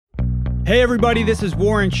Hey everybody, this is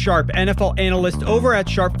Warren Sharp, NFL analyst over at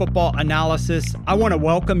Sharp Football Analysis. I want to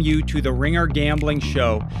welcome you to the Ringer Gambling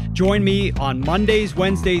Show. Join me on Mondays,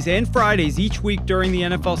 Wednesdays, and Fridays each week during the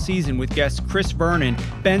NFL season with guests Chris Vernon,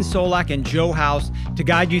 Ben Solak, and Joe House to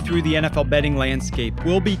guide you through the NFL betting landscape.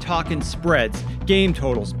 We'll be talking spreads, game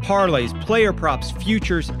totals, parlays, player props,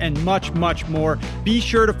 futures, and much, much more. Be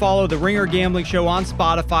sure to follow the Ringer Gambling Show on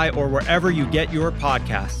Spotify or wherever you get your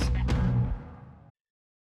podcasts.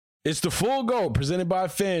 It's the Full Go presented by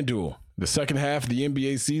FanDuel. The second half of the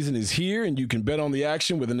NBA season is here, and you can bet on the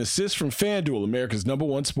action with an assist from FanDuel, America's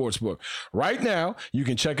 #1 sportsbook. Right now, you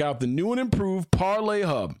can check out the new and improved Parlay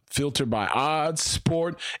Hub, filtered by odds,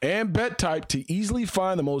 sport, and bet type to easily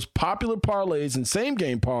find the most popular parlays and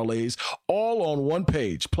same-game parlays all on one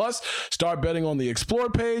page. Plus, start betting on the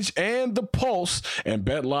Explore page and the Pulse, and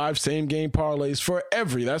bet live same-game parlays for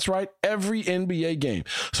every NBA game.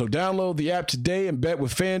 So download the app today and bet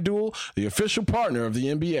with FanDuel, the official partner of the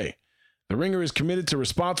NBA. The Ringer is committed to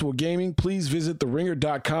responsible gaming. Please visit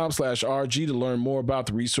theringer.com/RG to learn more about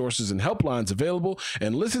the resources and helplines available,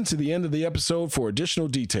 and listen to the end of the episode for additional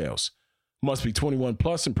details. Must be 21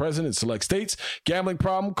 plus and present in select states. Gambling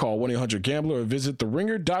problem? Call 1-800-GAMBLER or visit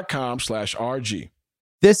theringer.com/RG.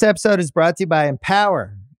 This episode is brought to you by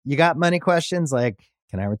Empower. You got money questions like,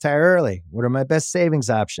 can I retire early? What are my best savings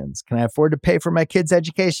options? Can I afford to pay for my kids'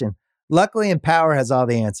 education? Luckily, Empower has all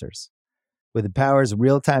the answers. With Empower's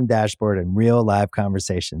real-time dashboard and real live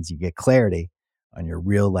conversations, you get clarity on your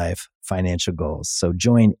real-life financial goals. So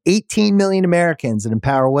join 18 million Americans and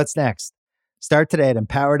Empower what's next. Start today at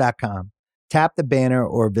empower.com. Tap the banner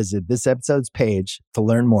or visit this episode's page to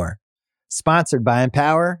learn more. Sponsored by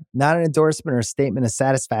Empower, not an endorsement or a statement of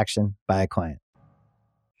satisfaction by a client.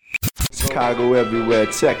 Chicago everywhere,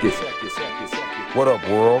 check it. What up,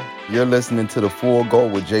 world? You're listening to The Full Go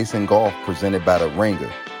with Jason Goff, presented by The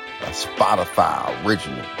Ringer, a Spotify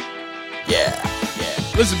original. Yeah.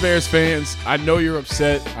 Listen, Bears fans, I know you're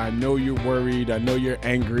upset. I know you're worried. I know you're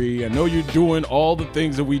angry. I know you're doing all the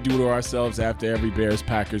things that we do to ourselves after every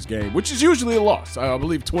Bears-Packers game, which is usually a loss. I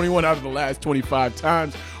believe 21 out of the last 25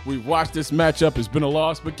 times we've watched this matchup has been a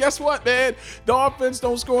loss. But guess what, man? The offense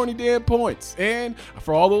don't score any damn points. And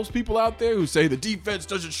for all those people out there who say the defense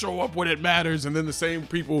doesn't show up when it matters, and then the same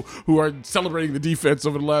people who are celebrating the defense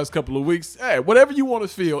over the last couple of weeks, hey, whatever you want to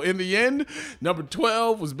feel. In the end, number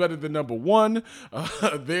 12 was better than number 1.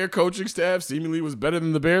 Their coaching staff seemingly was better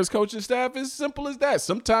than the Bears coaching staff. As simple as that.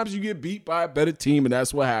 Sometimes you get beat by a better team, and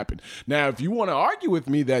that's what happened. Now, if you want to argue with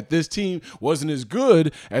me that this team wasn't as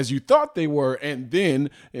good as you thought they were, and then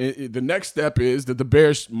the next step is that the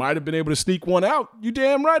Bears might have been able to sneak one out, you're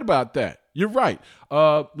damn right about that. You're right.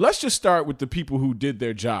 Let's just start with the people who did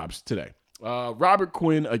their jobs today. Robert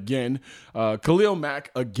Quinn again, Khalil Mack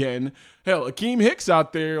again. Hell, Akeem Hicks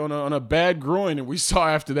out there on a bad groin, and we saw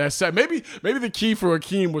after that set. Maybe the key for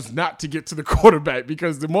Akeem was not to get to the quarterback,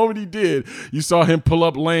 because the moment he did, you saw him pull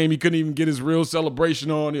up lame. He couldn't even get his real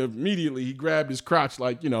celebration on. Immediately, he grabbed his crotch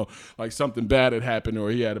like something bad had happened,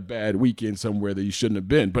 or he had a bad weekend somewhere that he shouldn't have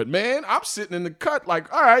been. But man, I'm sitting in the cut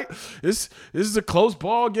like, all right, this is a close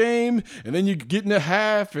ball game, and then you get in the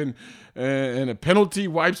half, and a penalty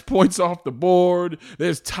wipes points off the board.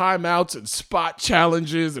 There's timeouts and spot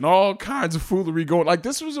challenges and all kinds of foolery going. Like,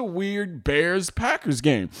 this was a weird Bears-Packers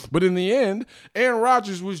game. But in the end, Aaron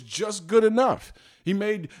Rodgers was just good enough. He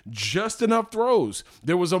made just enough throws.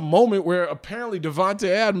 There was a moment where apparently Devontae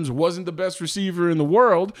Adams wasn't the best receiver in the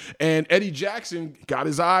world, and Eddie Jackson got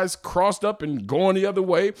his eyes crossed up and going the other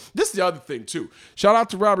way. This is the other thing, too. Shout out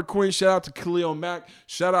to Robert Quinn. Shout out to Khalil Mack.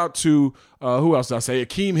 Shout out to, who else did I say?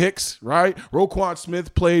 Akeem Hicks, right? Roquan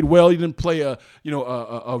Smith played well. He didn't play a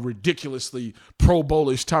ridiculously Pro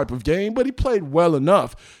Bowl-ish type of game, but he played well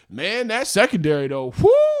enough. Man, that secondary, though,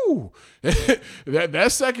 whoo!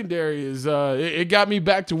 that secondary is it got me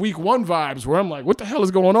back to week 1 vibes, where I'm like, what the hell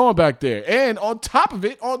is going on back there? And on top of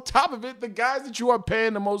it, the guys that you are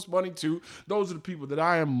paying the most money to, those are the people that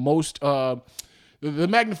I am most the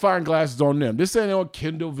magnifying glass is on them. This ain't on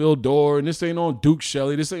Kendall Vildor, and this ain't on Duke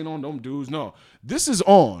Shelley. This ain't on them dudes. No, this is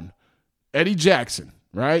on Eddie Jackson,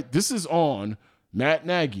 right? This is on Matt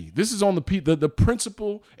Nagy. This is on the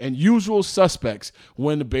principal and usual suspects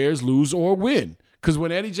when the Bears lose or win. Because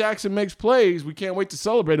when Eddie Jackson makes plays, we can't wait to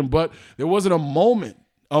celebrate him. But there wasn't a moment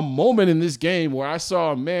in this game where I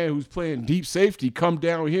saw a man who's playing deep safety come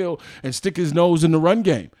downhill and stick his nose in the run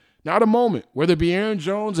game. Not a moment. Whether it be Aaron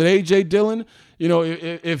Jones and A.J. Dillon,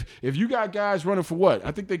 if you got guys running for what?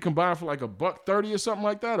 I think they combined for like $130 or something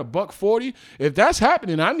like that, $140. If that's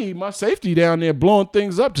happening, I need my safety down there blowing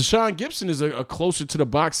things up. Deshaun Gibson is a closer to the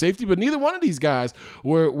box safety, but neither one of these guys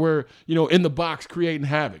were in the box creating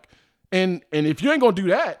havoc. And if you ain't going to do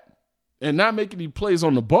that and not make any plays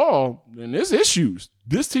on the ball, then there's issues.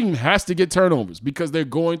 This team has to get turnovers because they're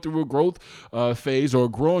going through a growth phase or a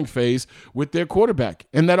growing phase with their quarterback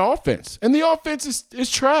and that offense. And the offense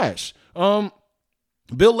is trash.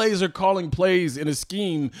 Bill Lazor calling plays in a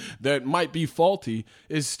scheme that might be faulty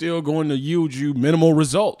is still going to yield you minimal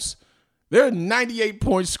results. There are 98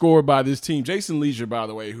 points scored by this team. Jason Leisure, by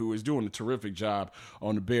the way, who is doing a terrific job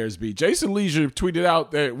on the Bears beat. Jason Leisure tweeted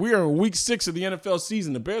out that we are in week 6 of the NFL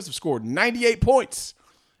season. The Bears have scored 98 points.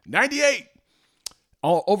 98.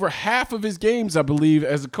 Over half of his games, I believe,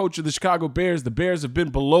 as a coach of the Chicago Bears, the Bears have been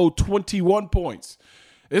below 21 points.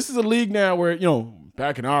 This is a league now where,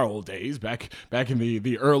 back in our old days, back in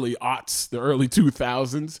the early aughts, the early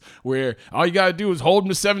 2000s, where all you got to do is hold them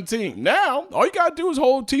to 17. Now, all you got to do is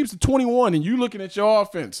hold teams to 21, and you looking at your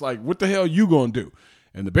offense like, what the hell you going to do?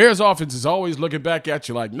 And the Bears offense is always looking back at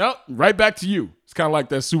you like, nope, right back to you. It's kind of like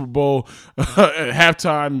that Super Bowl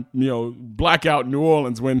halftime, blackout in New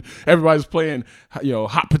Orleans when everybody's playing,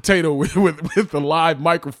 hot potato with the live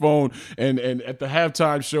microphone and at the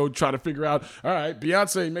halftime show trying to figure out, all right,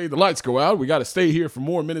 Beyonce made the lights go out. We got to stay here for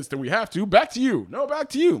more minutes than we have to. Back to you. No, back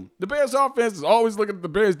to you. The Bears offense is always looking at the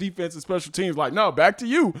Bears defense and special teams like, no, back to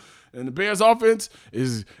you. And the Bears offense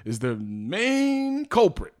is the main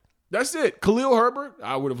culprit. That's it. Khalil Herbert,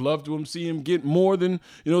 I would have loved to see him get more than,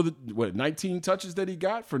 19 touches that he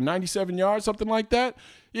got for 97 yards, something like that.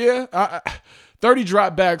 Yeah, 30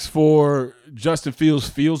 dropbacks for Justin Fields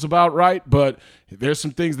feels about right, but there's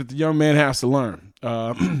some things that the young man has to learn.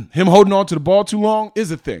 Him holding on to the ball too long is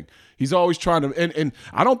a thing. He's always trying to, and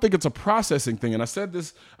I don't think it's a processing thing. And I said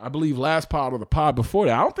this, I believe, last pod or the pod before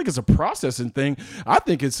that. I don't think it's a processing thing. I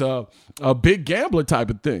think it's a big gambler type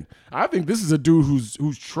of thing. I think this is a dude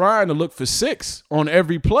who's trying to look for 6 on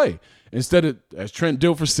every play. Instead of, as Trent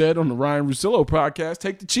Dilfer said on the Ryan Russillo podcast,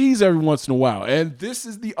 take the cheese every once in a while. And this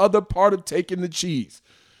is the other part of taking the cheese.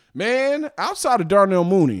 Man, outside of Darnell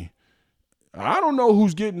Mooney, I don't know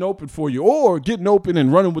who's getting open for you or getting open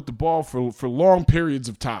and running with the ball for long periods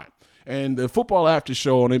of time. And the Football After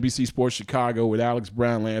Show on NBC Sports Chicago with Alex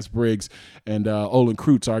Brown, Lance Briggs, and Olin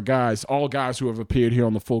Kreutz, our guys, all guys who have appeared here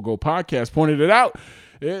on the Full Go podcast, pointed it out.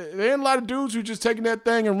 There ain't a lot of dudes who just taking that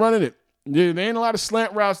thing and running it. There ain't a lot of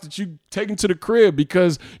slant routes that you taking to the crib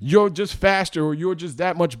because you're just faster or you're just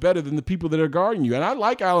that much better than the people that are guarding you. And I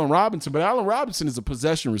like Allen Robinson, but Allen Robinson is a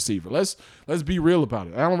possession receiver. Let's be real about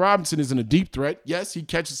it. Allen Robinson isn't a deep threat. Yes, he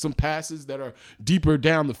catches some passes that are deeper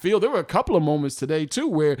down the field. There were a couple of moments today, too,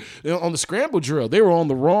 where on the scramble drill, they were on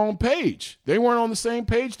the wrong page. They weren't on the same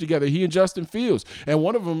page together, he and Justin Fields. And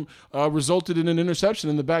one of them resulted in an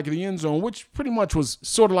interception in the back of the end zone, which pretty much was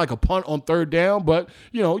sort of like a punt on third down. But,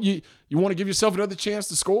 you want to give yourself another chance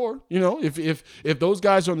to score. If those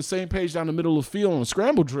guys are on the same page down the middle of the field on a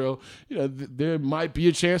scramble drill, there might be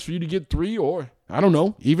a chance for you to get 3 or, I don't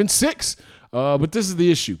know, even 6. But this is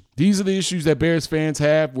the issue. These are the issues that Bears fans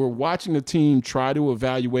have. We're watching a team try to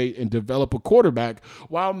evaluate and develop a quarterback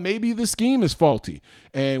while maybe the scheme is faulty.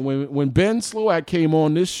 And when Ben Slowak came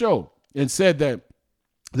on this show and said that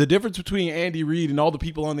the difference between Andy Reid and all the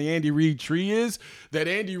people on the Andy Reid tree is that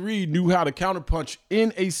Andy Reid knew how to counterpunch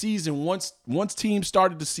in a season. Once teams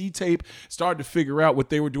started to see tape, started to figure out what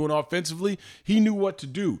they were doing offensively, he knew what to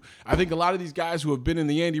do. I think a lot of these guys who have been in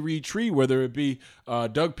the Andy Reid tree, whether it be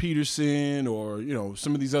Doug Peterson or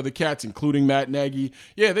some of these other cats, including Matt Nagy,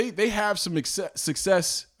 they have some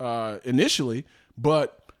success initially,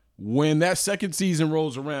 but when that second season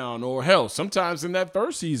rolls around, or hell, sometimes in that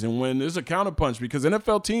first season when there's a counterpunch, because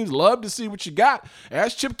NFL teams love to see what you got.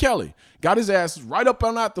 Ask Chip Kelly. Got his ass right up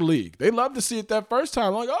and out the league. They love to see it that first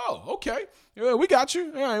time. Like, oh, okay. Yeah, we got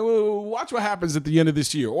you. All right, well, watch what happens at the end of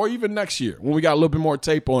this year or even next year when we got a little bit more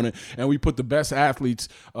tape on it and we put the best athletes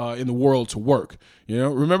in the world to work.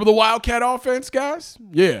 Remember the Wildcat offense, guys?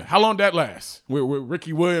 Yeah, how long did that last? With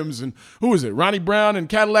Ricky Williams and who was it? Ronnie Brown and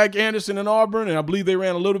Cadillac Anderson in Auburn, and I believe they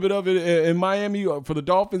ran a little bit of it in Miami for the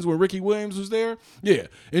Dolphins when Ricky Williams was there. Yeah,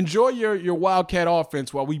 enjoy your Wildcat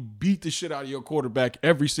offense while we beat the shit out of your quarterback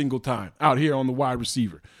every single time out here on the wide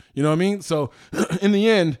receiver. You know what I mean? So in the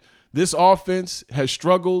end, this offense has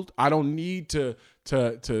struggled. I don't need to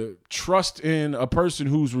trust in a person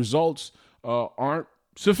whose results aren't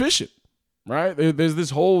sufficient, right? There's this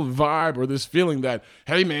whole vibe or this feeling that,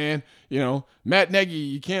 hey, man, Matt Nagy,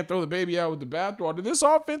 you can't throw the baby out with the bathwater. This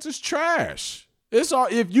offense is trash.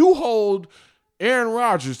 If you hold Aaron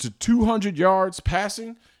Rodgers to 200 yards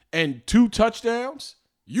passing and 2 touchdowns,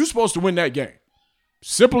 you're supposed to win that game.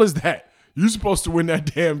 Simple as that. You're supposed to win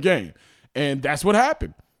that damn game. And that's what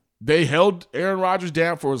happened. They held Aaron Rodgers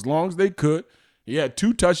down for as long as they could. He had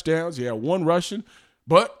 2 touchdowns. He had 1 rushing.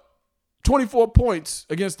 But 24 points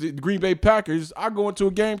against the Green Bay Packers, I go into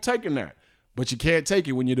a game taking that. But you can't take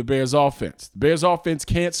it when you're the Bears offense. The Bears offense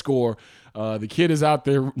can't score. The kid is out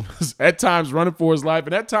there at times running for his life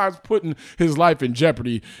and at times putting his life in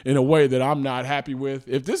jeopardy in a way that I'm not happy with.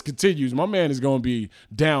 If this continues, my man is going to be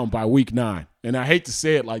down by week 9. And I hate to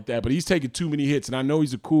say it like that, but he's taking too many hits. And I know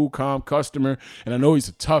he's a cool, calm customer, and I know he's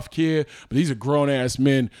a tough kid, but he's a grown-ass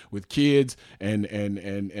man with kids and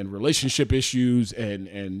relationship issues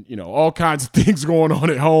and all kinds of things going on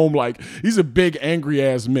at home. Like, he's a big,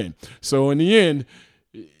 angry-ass man. So in the end,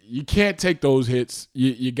 you can't take those hits.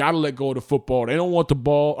 You got to let go of the football. They don't want the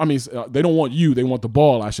ball. I mean, they don't want you. They want the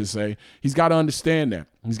ball, I should say. He's got to understand that.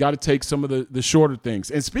 He's got to take some of the shorter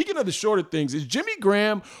things. And speaking of the shorter things, is Jimmy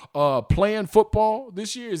Graham playing football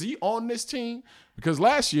this year? Is he on this team? Because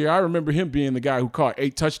last year, I remember him being the guy who caught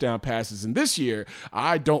 8 touchdown passes. And this year,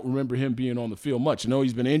 I don't remember him being on the field much. I know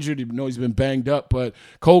he's been injured. I know he's been banged up. But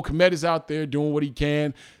Cole Kmet is out there doing what he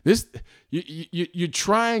can. You're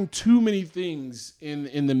trying too many things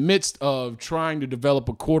in the midst of trying to develop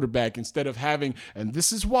a quarterback instead of having, and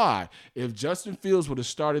this is why, if Justin Fields would have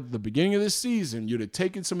started at the beginning of this season, you'd have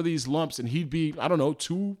taken some of these lumps and he'd be,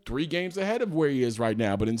 2-3 games ahead of where he is right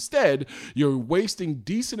now. But instead, you're wasting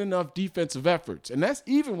decent enough defensive efforts. And that's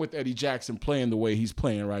even with Eddie Jackson playing the way he's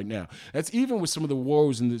playing right now. That's even with some of the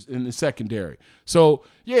woes in the secondary. So,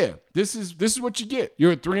 yeah, this is what you get.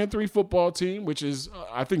 You're a 3-3 football team, which is,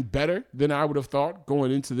 I think, better than I would have thought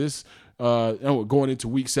going into this, going into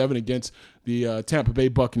Week 7 against the Tampa Bay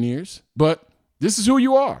Buccaneers. But this is who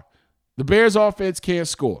you are. The Bears offense can't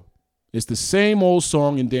score. It's the same old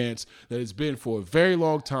song and dance that it's been for a very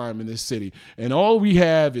long time in this city. And all we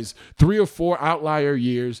have is 3 or 4 outlier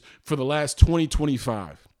years for the last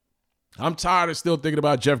 20-25. I'm tired of still thinking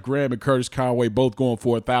about Jeff Graham and Curtis Conway both going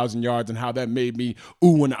for 1,000 yards and how that made me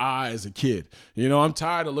ooh and ah as a kid. I'm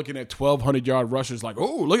tired of looking at 1,200-yard rushers like,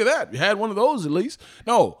 oh, look at that. You had one of those at least.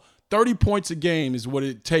 No. 30 points a game is what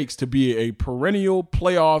it takes to be a perennial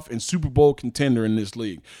playoff and Super Bowl contender in this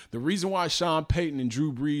league. The reason why Sean Payton and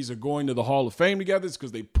Drew Brees are going to the Hall of Fame together is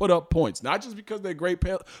because they put up points. Not just because they're great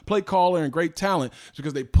play caller and great talent, it's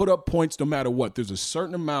because they put up points no matter what. There's a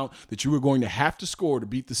certain amount that you were going to have to score to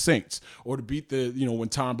beat the Saints or to beat when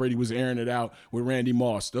Tom Brady was airing it out with Randy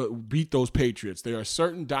Moss, to beat those Patriots. There are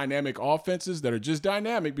certain dynamic offenses that are just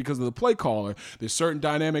dynamic because of the play caller. There's certain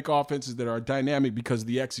dynamic offenses that are dynamic because of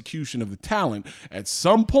the execution of the talent. At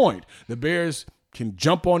some point, the Bears can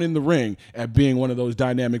jump on in the ring at being one of those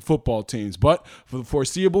dynamic football teams. But for the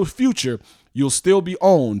foreseeable future, you'll still be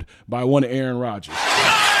owned by one Aaron Rodgers.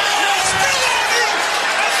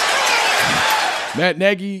 Matt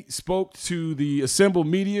Nagy spoke to the assembled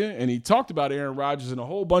media, and he talked about Aaron Rodgers and a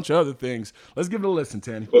whole bunch of other things. Let's give it a listen,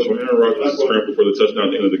 Tanny. Coach, when Aaron Rodgers scrambled for the touchdown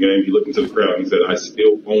at the end of the game, he looked into the crowd and he said, "I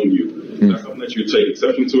still own you." Is that something that you take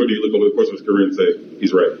exception to, or do you look over the course of his career and say,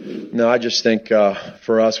 he's right? No, I just think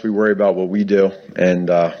for us, we worry about what we do. And,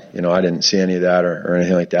 I didn't see any of that or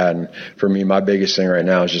anything like that. And for me, my biggest thing right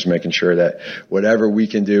now is just making sure that whatever we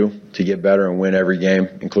can do to get better and win every game,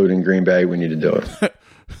 including Green Bay, we need to do it.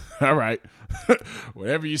 All right.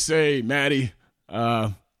 Whatever you say, Matty.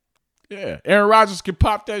 Aaron Rodgers can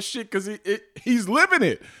pop that shit because he's living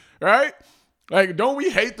it, right? Like, don't we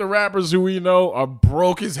hate the rappers who we know are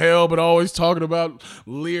broke as hell but always talking about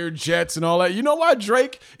Lear jets and all that? You know why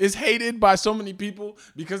Drake is hated by so many people?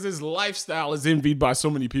 Because his lifestyle is envied by so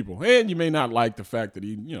many people. And you may not like the fact that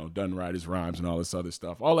he, doesn't write his rhymes and all this other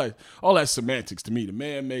stuff. All that semantics to me. The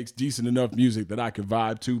man makes decent enough music that I can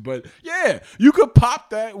vibe to. But yeah, you could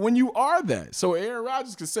pop that when you are that. So Aaron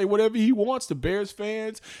Rodgers can say whatever he wants to Bears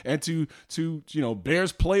fans and to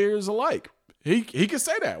Bears players alike. He can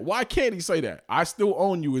say that. Why can't he say that? I still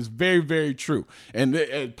own you is very, very true. And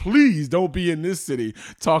please don't be in this city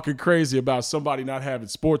talking crazy about somebody not having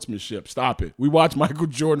sportsmanship. Stop it. We watched Michael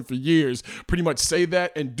Jordan for years pretty much say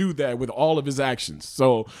that and do that with all of his actions.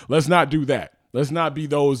 So let's not do that. Let's not be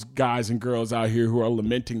those guys and girls out here who are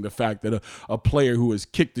lamenting the fact that a player who has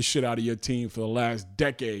kicked the shit out of your team for the last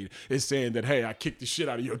decade is saying that, hey, I kicked the shit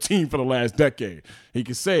out of your team for the last decade. He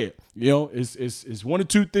can say it. It's one of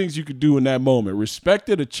two things you could do in that moment. Respect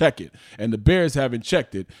it or check it. And the Bears haven't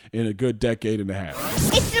checked it in a good decade and a half.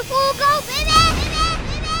 It's the full go, baby!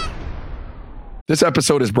 This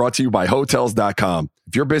episode is brought to you by Hotels.com.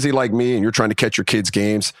 If you're busy like me and you're trying to catch your kids'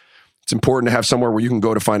 games, it's important to have somewhere where you can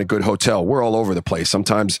go to find a good hotel. We're all over the place.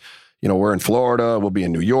 Sometimes, we're in Florida, we'll be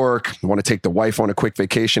in New York. We want to take the wife on a quick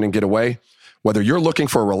vacation and get away. Whether you're looking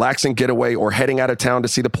for a relaxing getaway or heading out of town to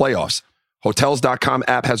see the playoffs, Hotels.com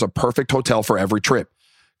app has a perfect hotel for every trip.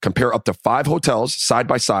 Compare up to 5 hotels side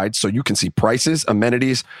by side so you can see prices,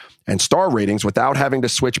 amenities, and star ratings without having to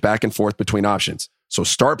switch back and forth between options. So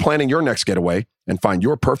start planning your next getaway and find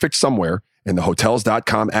your perfect somewhere in the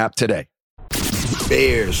Hotels.com app today.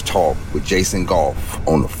 Bears Talk with Jason Goff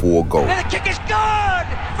on the Full Go. And the kick is good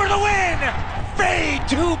for the win. Fade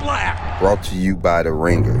to black. Brought to you by The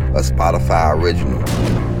Ringer, a Spotify original.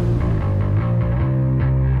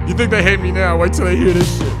 You think they hate me now? Wait till they hear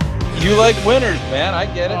this shit. You like winners, man. I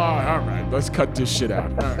get it. Oh, all right. Let's cut this shit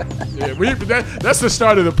out. All right. Yeah, that's the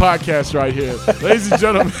start of the podcast right here. Ladies and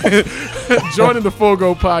gentlemen, joining the Full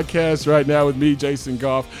Go podcast right now with me, Jason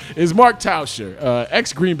Goff, is Mark Tauscher,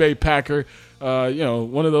 ex-Green Bay Packer,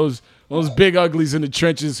 one of those big uglies in the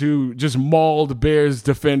trenches who just mauled Bears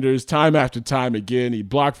defenders time after time again. He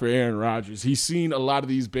blocked for Aaron Rodgers. He's seen a lot of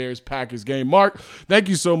these Bears-Packers game. Mark, thank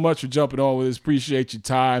you so much for jumping on with us. Appreciate your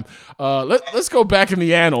time. Let's go back in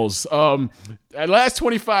the annals. At last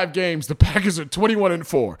 25 games, the Packers are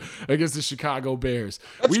 21-4 against the Chicago Bears.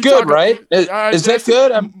 That's good, right? Is that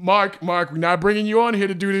good? Mark, we're not bringing you on here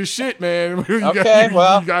to do this shit, man. You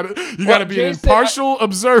gotta be an impartial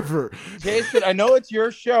observer. Jason, I know it's your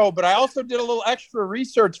show, but I also did a little extra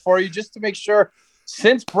research for you just to make sure.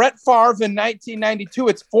 Since Brett Favre in 1992,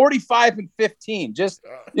 it's 45-15. Just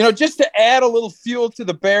to add a little fuel to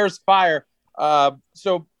the Bears' fire.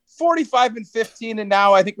 So 45-15, and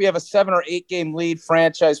now I think we have a 7 or 8 game lead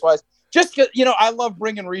franchise-wise. Just I love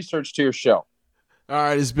bringing research to your show. All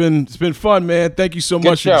right, it's been fun, man. Thank you so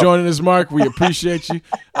much for joining us, Mark. We appreciate you.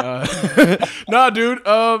 Dude.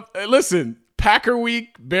 Listen, Packer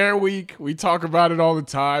week, Bear week. We talk about it all the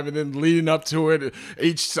time, and then leading up to it,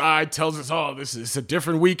 each side tells us, "Oh, this is a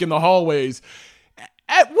different week in the hallways."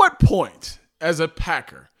 At what point, as a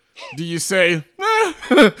Packer, do you say,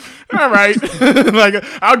 all right, like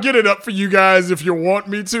I'll get it up for you guys if you want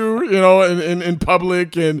me to, in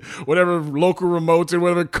public and whatever local remotes and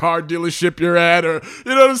whatever car dealership you're at, or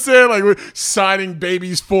you know what I'm saying? Like we're signing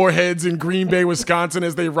babies' foreheads in Green Bay, Wisconsin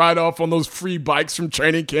as they ride off on those free bikes from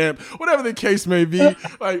training camp, whatever the case may be.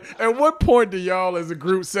 Like at what point do y'all as a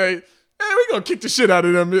group say, we're going to kick the shit out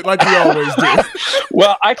of them like we always do?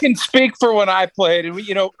 Well, I can speak for when I played. And,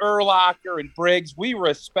 Urlacher and Briggs, we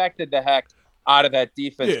respected the heck out of that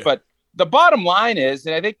defense. Yeah. But the bottom line is,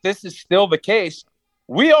 and I think this is still the case,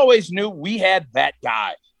 we always knew we had that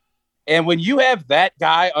guy. And when you have that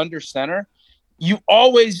guy under center,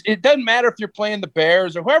 it doesn't matter if you're playing the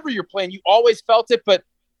Bears or whoever you're playing, you always felt it. But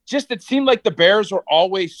it seemed like the Bears were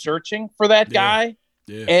always searching for that guy.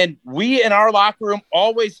 Yeah. And we in our locker room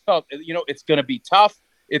always felt, it's going to be tough.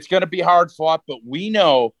 It's going to be hard fought. But we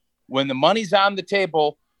know when the money's on the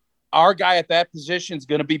table, our guy at that position is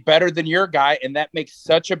going to be better than your guy. And that makes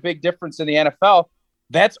such a big difference in the NFL.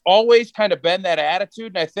 That's always kind of been that attitude.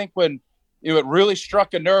 And I think when it really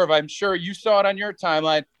struck a nerve, I'm sure you saw it on your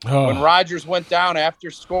timeline, when Rodgers went down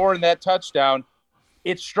after scoring that touchdown,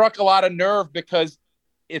 it struck a lot of nerve because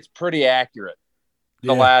it's pretty accurate.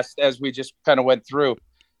 As we just kind of went through.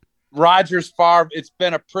 Rodgers, Favre, it's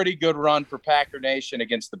been a pretty good run for Packer Nation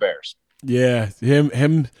against the Bears. Yeah,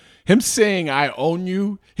 him saying "I own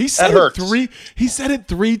you." He said it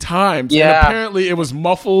 3 times. Yeah. And apparently it was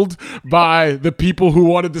muffled by the people who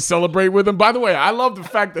wanted to celebrate with him. By the way, I love the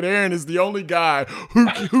fact that Aaron is the only guy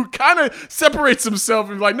who kind of separates himself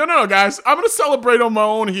and like, no, guys, I'm going to celebrate on my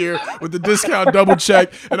own here with the discount double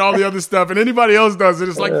check and all the other stuff. And anybody else does it.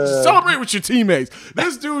 It's like, celebrate with your teammates.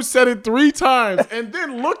 This dude said it 3 times and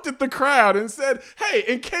then looked at the crowd and said, hey,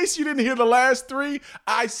 in case you didn't hear the last 3,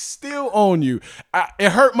 I still own you.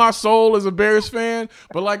 It hurt my soul as a Bears fan,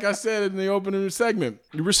 but like I said in the opening segment,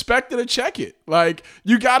 you respect it or check it. Like,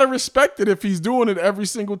 you got to respect it if he's doing it every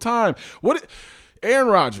single time. Aaron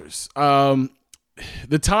Rodgers,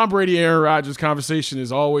 the Tom Brady, Aaron Rodgers conversation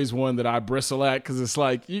is always one that I bristle at because it's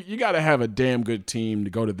like you got to have a damn good team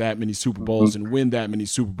to go to that many Super Bowls and win that many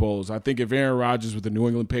Super Bowls. I think if Aaron Rodgers was the New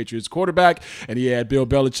England Patriots quarterback and he had Bill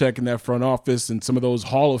Belichick in that front office and some of those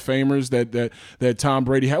Hall of Famers that Tom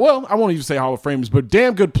Brady had, well, I won't even say Hall of Famers, but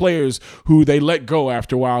damn good players who they let go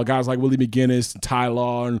after a while, guys like Willie McGinnis and Ty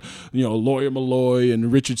Law and Lawyer Malloy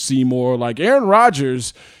and Richard Seymour, like Aaron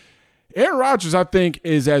Rodgers, I think,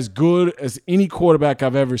 is as good as any quarterback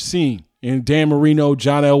I've ever seen. And Dan Marino,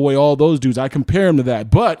 John Elway, all those dudes, I compare him to that.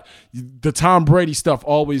 But the Tom Brady stuff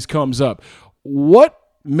always comes up. What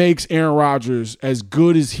makes Aaron Rodgers as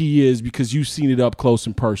good as he is because you've seen it up close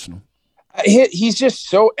and personal? He's just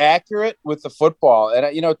so accurate with the football.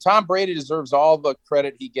 And, Tom Brady deserves all the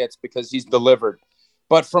credit he gets because he's delivered.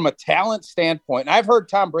 But from a talent standpoint, and I've heard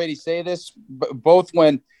Tom Brady say this both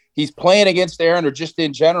when he's playing against Aaron or just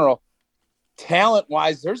in general,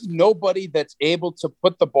 talent-wise, there's nobody that's able to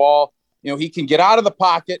put the ball, he can get out of the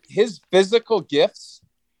pocket. His physical gifts,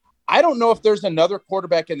 I don't know if there's another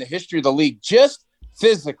quarterback in the history of the league just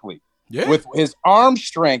physically with his arm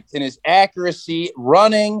strength and his accuracy,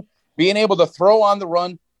 running, being able to throw on the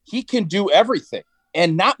run. He can do everything.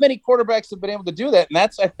 And not many quarterbacks have been able to do that. And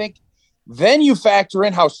that's, I think, then you factor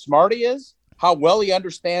in how smart he is, how well he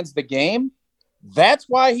understands the game. That's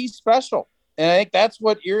why he's special. And I think that's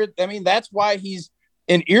that's why he's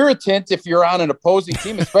an irritant if you're on an opposing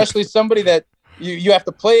team, especially somebody that you have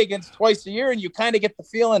to play against twice a year, and you kind of get the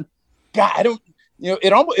feeling, God, I don't,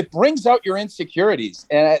 it brings out your insecurities.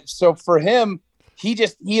 And so for him, he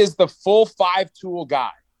is the full 5-tool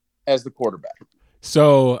guy as the quarterback.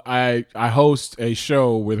 So I host a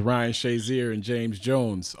show with Ryan Shazier and James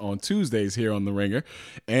Jones on Tuesdays here on The Ringer.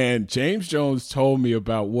 And James Jones told me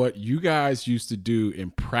about what you guys used to do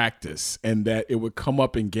in practice, and that it would come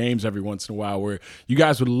up in games every once in a while where you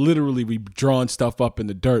guys would literally be drawing stuff up in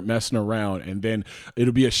the dirt, messing around, and then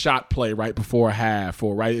it'll be a shot play right before a half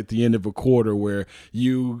or right at the end of a quarter where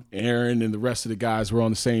you, Aaron, and the rest of the guys were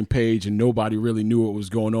on the same page and nobody really knew what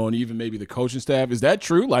was going on, even maybe the coaching staff. Is that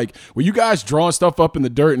true? Like, were you guys drawing stuff up in the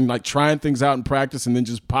dirt and like trying things out in practice and then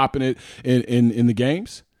just popping it in the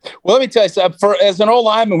games? Well, let me tell you something. As an old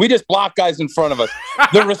lineman, we just block guys in front of us.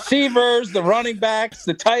 The receivers, the running backs,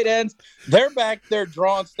 the tight ends, they're back there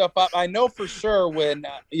drawing stuff up. I know for sure when,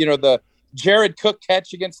 the Jared Cook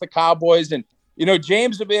catch against the Cowboys, and,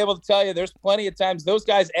 James will be able to tell you there's plenty of times those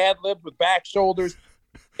guys ad-libbed with back shoulders.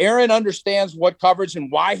 Aaron understands what coverage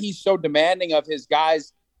and why he's so demanding of his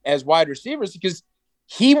guys as wide receivers, because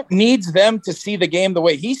he needs them to see the game the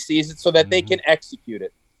way he sees it so that they can execute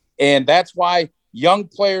it. And that's why young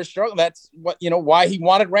players struggle. That's what, why he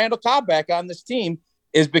wanted Randall Cobb back on this team,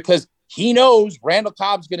 is because he knows Randall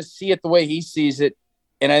Cobb's going to see it the way he sees it.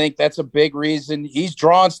 And I think that's a big reason he's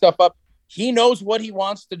drawing stuff up. He knows what he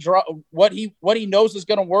wants to draw, what he knows is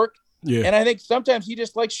going to work. Yeah. And I think sometimes he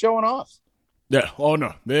just likes showing off. Yeah. Oh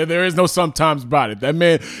no, there is no sometimes about it. That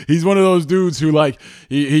man, he's one of those dudes who like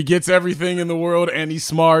he gets everything in the world and he's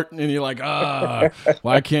smart, and you're like,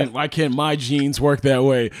 why can't my genes work that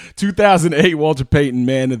way? 2008 Walter Payton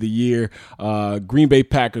Man of the Year, Green Bay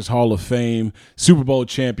Packers Hall of Fame, Super Bowl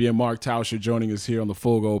champion Mark Tauscher joining us here on the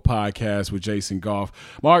Full Go podcast with Jason Goff.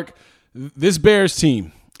 Mark, this Bears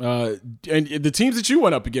team. And the teams that you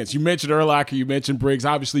went up against, you mentioned Urlacher, you mentioned Briggs.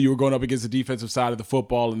 Obviously, you were going up against the defensive side of the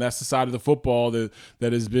football, and that's the side of the football that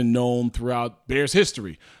has been known throughout Bears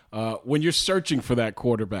history. When you're searching for that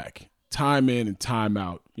quarterback, time in and time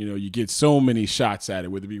out, you get so many shots at it,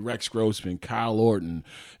 whether it be Rex Grossman, Kyle Orton,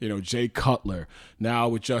 Jay Cutler. Now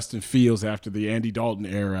with Justin Fields after the Andy Dalton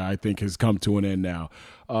era, I think has come to an end now.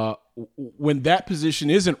 When that position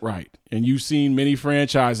isn't right, and you've seen many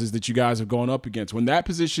franchises that you guys have gone up against, when that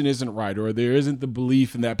position isn't right, or there isn't the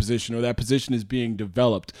belief in that position, or that position is being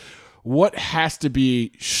developed, what has to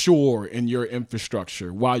be sure in your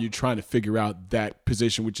infrastructure while you're trying to figure out that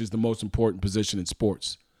position, which is the most important position in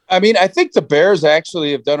sports? I mean, I think the Bears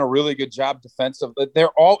actually have done a really good job defensively.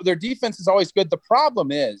 Their defense is always good. The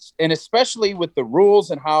problem is, and especially with the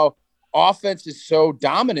rules and how offense is so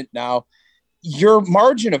dominant now, your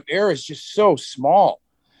margin of error is just so small.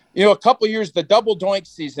 A couple of years, the double doink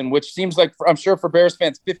season, which seems like, I'm sure for Bears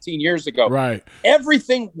fans, 15 years ago, right?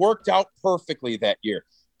 Everything worked out perfectly that year.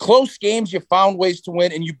 Close games, you found ways to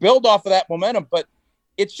win, and you build off of that momentum. But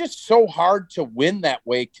it's just so hard to win that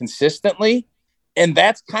way consistently. And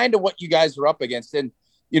that's kind of what you guys are up against. And,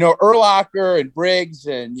 Urlacher and Briggs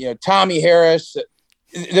and, Tommy Harris,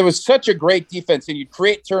 there was such a great defense, and you'd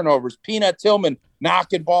create turnovers. Peanut Tillman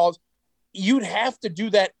knocking balls. You'd have to do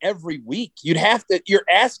that every week. You're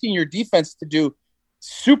asking your defense to do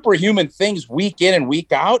superhuman things week in and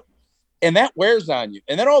week out, and that wears on you.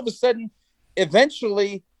 And then all of a sudden,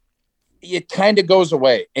 eventually, it kind of goes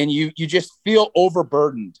away, and you just feel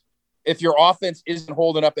overburdened if your offense isn't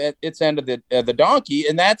holding up at its end of the donkey.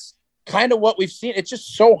 And that's kind of what we've seen. It's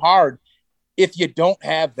just so hard if you don't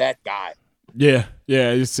have that guy. Yeah.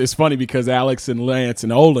 It's funny because Alex and Lance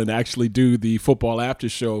and Olin actually do the football after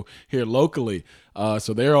show here locally.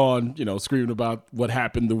 So they're on, screaming about what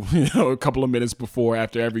happened, a couple of minutes before,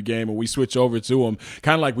 after every game, and we switch over to them,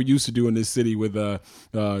 kind of like we used to do in this city with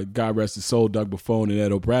God rest his soul, Doug Buffone and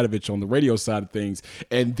Ed Obradovich on the radio side of things.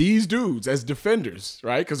 And these dudes as defenders,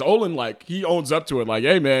 right? Because Olin, he owns up to it,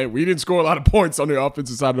 hey man, we didn't score a lot of points on the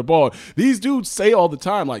offensive side of the ball. These dudes say all the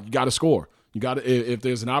time, you got to score. You got to, if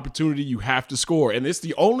there's an opportunity, you have to score. And it's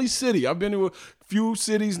the only city, I've been to few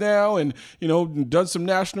cities now and, done some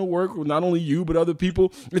national work with not only you, but other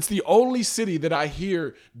people. It's the only city that I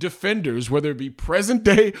hear defenders, whether it be present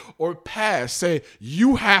day or past, say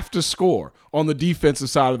you have to score on the defensive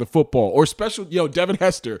side of the football, or special, Devin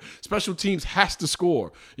Hester, special teams has to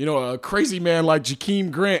score. A crazy man like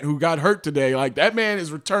Jakeem Grant who got hurt today, like that man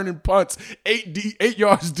is returning punts 8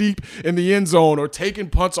 yards deep in the end zone or taking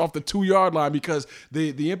punts off the 2-yard line because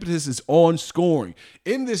the impetus is on scoring.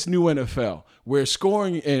 In this new NFL, where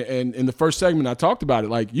scoring, and in the first segment I talked about it,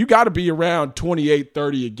 like you got to be around 28,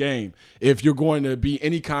 30 a game if you're going to be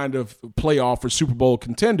any kind of playoff or Super Bowl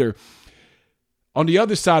contender. On the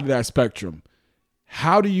other side of that spectrum,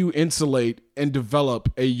 how do you insulate and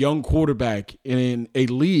develop a young quarterback in a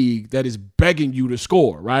league that is begging you to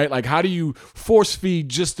score, right? Like, how do you force feed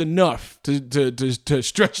just enough to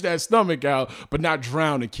stretch that stomach out but not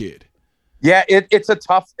drown a kid? Yeah,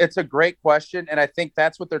 it's a great question, and I think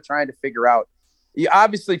that's what they're trying to figure out.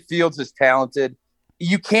 Obviously, Fields is talented.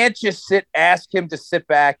 You can't just ask him to sit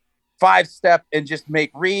back, 5-step, and just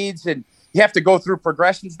make reads, and you have to go through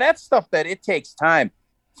progressions. That's stuff that it takes time.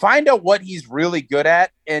 Find out what he's really good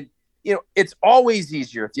at, and it's always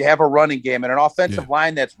easier if you have a running game and an offensive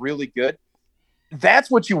line that's really good. That's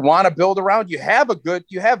what you want to build around. You have a good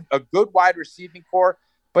wide receiving core,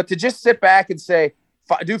 but to just sit back and say,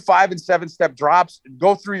 do 5 and 7-step drops,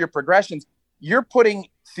 go through your progressions, you're putting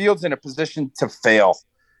Fields in a position to fail.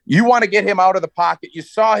 You want to get him out of the pocket. You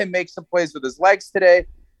saw him make some plays with his legs today,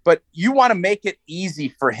 but you want to make it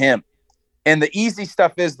easy for him. And the easy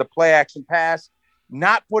stuff is the play action pass,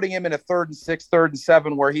 not putting him in a 3rd and 6, 3rd and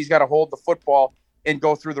 7, where he's got to hold the football and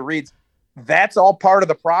go through the reads. That's all part of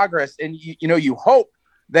the progress. And you hope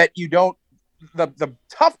that you don't, the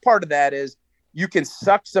tough part of that is you can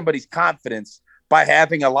suck somebody's confidence by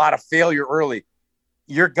having a lot of failure early.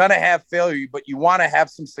 You're going to have failure, but you want to have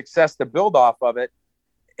some success to build off of it.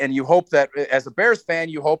 And you hope that, as a Bears fan,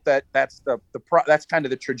 you hope that that's that's kind of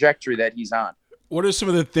the trajectory that he's on. What are some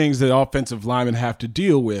of the things that offensive linemen have to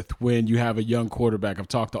deal with when you have a young quarterback? I've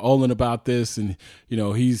talked to Olin about this, and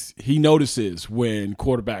he notices when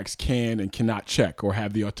quarterbacks can and cannot check or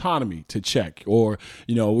have the autonomy to check. Or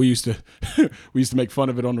we used to make fun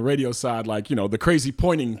of it on the radio side, like the crazy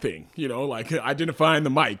pointing thing. Like identifying the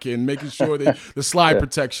mic and making sure that the slide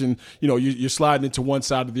protection. You're sliding into one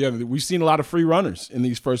side or the other. We've seen a lot of free runners in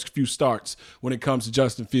these first few starts when it comes to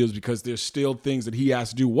Justin Fields because there's still things that he has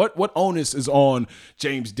to do. What onus is on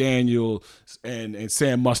James Daniel and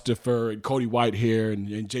Sam Mustipher and Cody Whitehair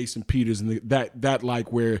and Jason Peters and that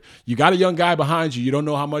like where you got a young guy behind you don't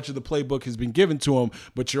know how much of the playbook has been given to him,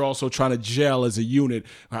 but you're also trying to gel as a unit.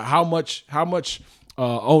 How much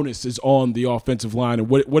onus is on the offensive line, and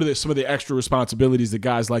what are some of the extra responsibilities that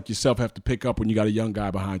guys like yourself have to pick up when you got a young guy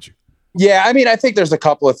behind you? Yeah, I mean, I think there's a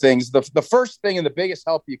couple of things. The first thing and the biggest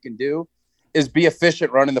help you can do is be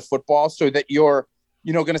efficient running the football so that you're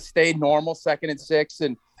going to stay normal 2nd and 6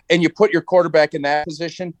 and you put your quarterback in that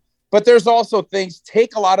position. But there's also things,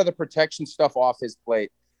 take a lot of the protection stuff off his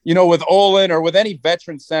plate. With Olin or with any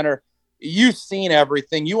veteran center, you've seen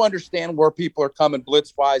everything. You understand where people are coming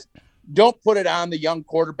blitz-wise. Don't put it on the young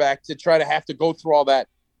quarterback to try to have to go through all that.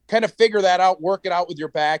 Kind of figure that out, work it out with your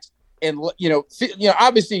backs. And,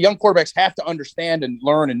 obviously young quarterbacks have to understand and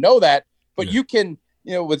learn and know that. But you can,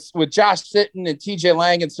 with Josh Sitton and TJ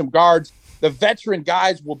Lang and some guards, the veteran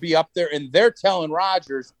guys will be up there and they're telling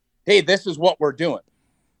Rodgers, hey, this is what we're doing.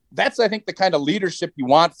 That's, I think, the kind of leadership you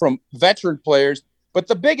want from veteran players. But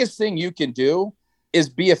the biggest thing you can do is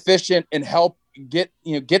be efficient and help get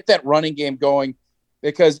that running game going,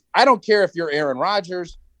 because I don't care if you're Aaron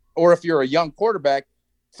Rodgers or if you're a young quarterback,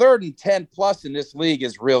 3rd and 10 plus in this league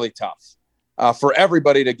is really tough for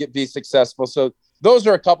everybody to be successful. So those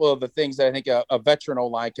are a couple of the things that I think a veteran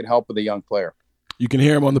O-line can help with a young player. You can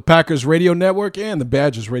hear him on the Packers Radio Network and the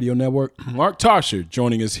Badgers Radio Network. Mark Tauscher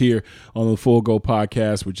joining us here on the Full Go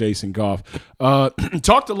Podcast with Jason Goff.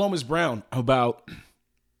 Talk to Lomas Brown about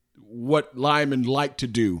what linemen like to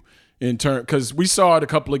do in turn, because we saw it a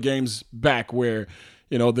couple of games back where,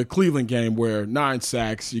 the Cleveland game where 9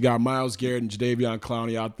 sacks, you got Myles Garrett and Jadeveon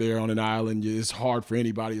Clowney out there on an island. It's hard for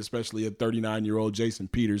anybody, especially a 39-year-old Jason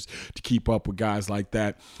Peters, to keep up with guys like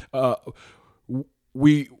that.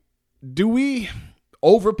 Do we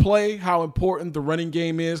overplay how important the running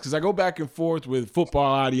game is? Because I go back and forth with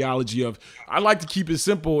football ideology of I like to keep it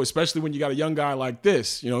simple, especially when you got a young guy like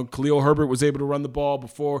this. Khalil Herbert was able to run the ball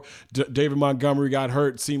before David Montgomery got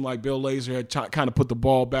hurt. It seemed like Bill Lazor had kind of put the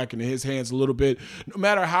ball back into his hands a little bit. No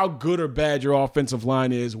matter how good or bad your offensive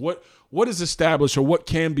line is, what is established or what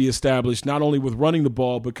can be established, not only with running the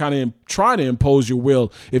ball, but kind of trying to impose your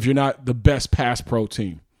will if you're not the best pass pro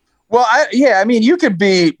team? Well, I mean, you could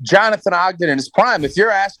be Jonathan Ogden in his prime. If you're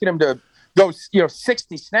asking him to go,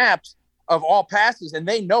 60 snaps of all passes and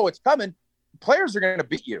they know it's coming, players are going to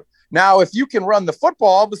beat you. Now, if you can run the football,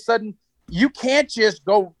 all of a sudden you can't just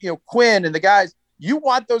go, Quinn and the guys. You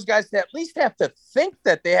want those guys to at least have to think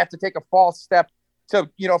that they have to take a false step to,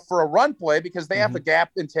 for a run play because they have the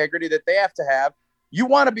gap integrity that they have to have. You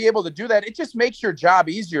want to be able to do that. It just makes your job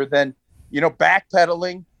easier than,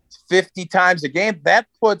 backpedaling 50 times a game. That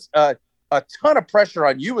puts a ton of pressure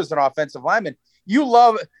on you as an offensive lineman. You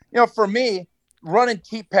love, for me, running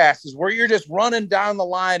keep passes where you're just running down the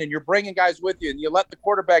line and you're bringing guys with you and you let the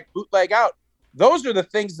quarterback bootleg out. Those are the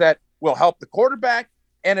things that will help the quarterback.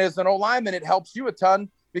 And as an O-lineman, it helps you a ton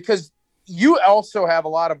because you also have a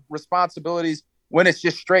lot of responsibilities when it's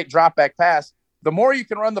just straight drop back pass. The more you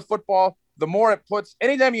can run the football, the more it puts,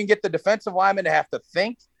 anytime you can get the defensive lineman to have to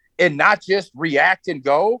think and not just react and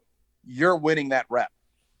go, you're winning that rep.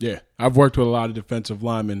 Yeah, I've worked with a lot of defensive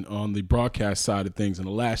linemen on the broadcast side of things, and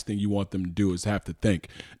the last thing you want them to do is have to think.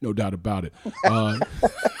 No doubt about it.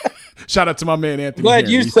 Shout out to my man, Anthony Glad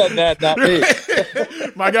Herron. you said that, not me.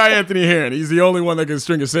 My guy, Anthony Herron. He's the only one that can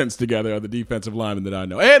string a sentence together of the defensive lineman that I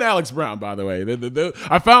know. And Alex Brown, by the way.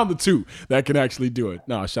 I found the two that can actually do it.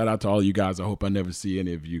 No, shout out to all you guys. I hope I never see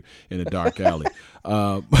any of you in a dark alley.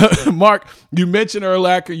 Mark, you mentioned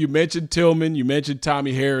Urlacher. You mentioned Tillman. You mentioned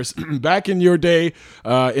Tommy Harris. Back in your day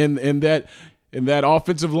in that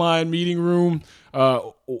offensive line meeting room,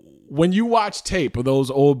 when you watch tape of those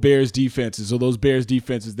old Bears defenses or those Bears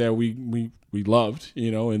defenses that we loved,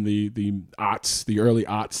 in the early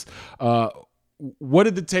aughts, what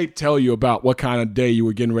did the tape tell you about what kind of day you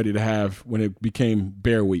were getting ready to have when it became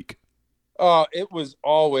Bear Week? It was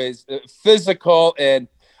always physical. And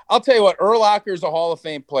I'll tell you what, Urlacher's a Hall of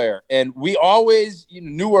Fame player. And we always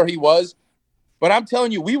knew where he was. But I'm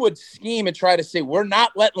telling you, we would scheme and try to say, we're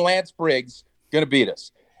not letting Lance Briggs going to beat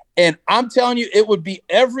us. And I'm telling you, it would be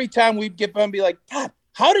every time we'd get him and be like, God,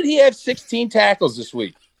 how did he have 16 tackles this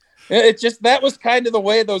week? It just, that was kind of the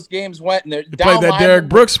way those games went. And they played that Derek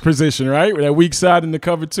Brooks position, right? That weak side in the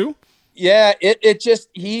cover two. Yeah,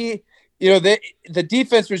 the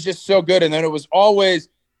defense was just so good. And then it was always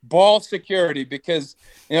ball security because,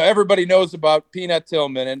 everybody knows about Peanut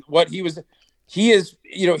Tillman and what he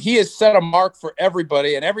has set a mark for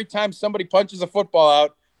everybody. And every time somebody punches a football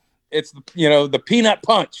out, it's, the peanut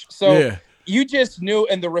punch. So you just knew,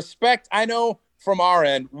 and the respect, I know from our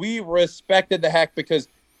end, we respected the heck because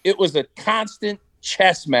it was a constant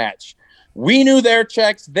chess match. We knew their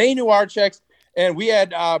checks. They knew our checks. And we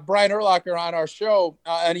had Brian Urlacher on our show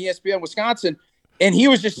on ESPN Wisconsin, and he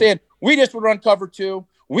was just saying, we just would run cover two.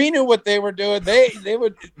 We knew what they were doing. They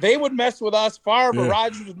would mess with us. Favre,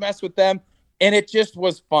 Rodgers would mess with them. And it just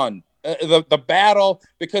was fun. The battle,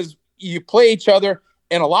 because you play each other.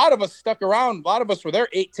 And a lot of us stuck around. A lot of us were there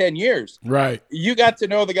 8-10 years. Right. You got to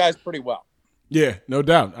know the guys pretty well. Yeah, no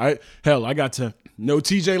doubt. I got to know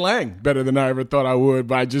TJ Lang better than I ever thought I would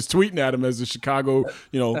by just tweeting at him as a Chicago,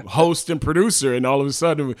 host and producer. And all of a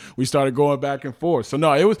sudden we started going back and forth. So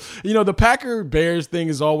no, it was, the Packer Bears thing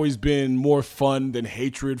has always been more fun than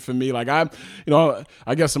hatred for me. Like I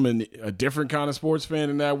guess I'm a different kind of sports fan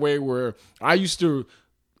in that way where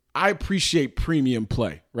I appreciate premium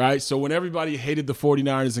play, right? So when everybody hated the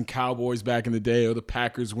 49ers and Cowboys back in the day, or the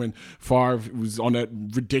Packers when Favre was on that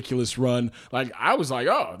ridiculous run, like I was like,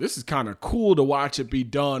 oh, this is kind of cool to watch it be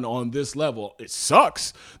done on this level. It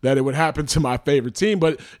sucks that it would happen to my favorite team,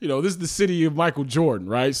 but this is the city of Michael Jordan,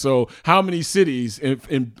 right? So how many cities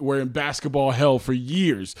were in basketball hell for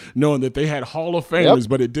years, knowing that they had Hall of Famers,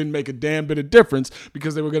 but it didn't make a damn bit of difference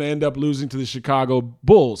because they were going to end up losing to the Chicago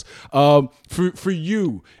Bulls. For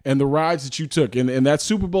you and the rides that you took, and that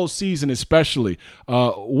Super Bowl season especially,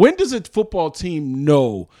 when does a football team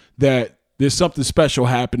know that there's something special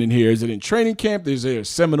happening here? Is it in training camp? Is there a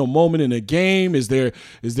seminal moment in a game? Is there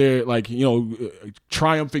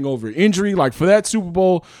triumphing over injury? Like for that Super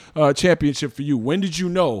Bowl championship for you, when did you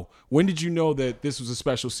know that this was a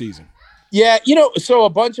special season? Yeah, so a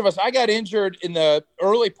bunch of us, I got injured in the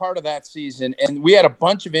early part of that season, and we had a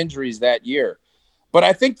bunch of injuries that year. But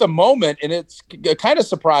I think the moment, and it's kind of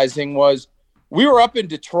surprising, was we were up in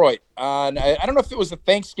Detroit on, I don't know if it was a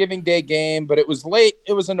Thanksgiving Day game, but it was late.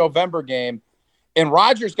 It was a November game, and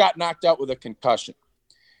Rodgers got knocked out with a concussion.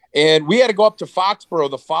 And we had to go up to Foxborough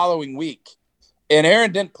the following week, and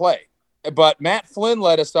Aaron didn't play. But Matt Flynn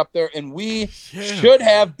led us up there, and we should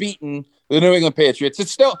have beaten the New England Patriots.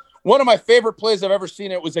 It's still one of my favorite plays I've ever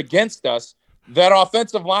seen. It was against us. That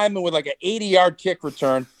offensive lineman with like an 80-yard kick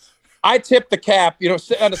return. I tipped the cap,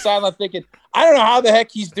 sitting on the sideline thinking, I don't know how the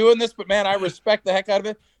heck he's doing this, but, man, I respect the heck out of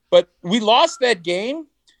it. But we lost that game,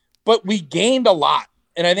 but we gained a lot.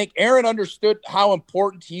 And I think Aaron understood how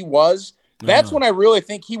important he was. That's when I really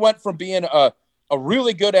think he went from being a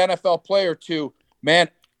really good NFL player to, man,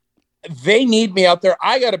 they need me out there.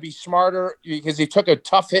 I got to be smarter, because he took a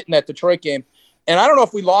tough hit in that Detroit game. And I don't know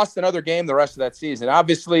if we lost another game the rest of that season.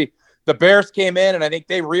 Obviously, the Bears came in, and I think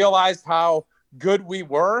they realized how good we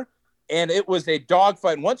were, and it was a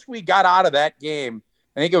dogfight. And once we got out of that game,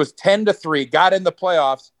 I think it was 10-3, got in the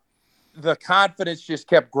playoffs, the confidence just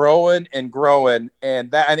kept growing and growing. And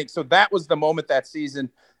that, I think, so that was the moment that season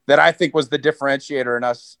that I think was the differentiator in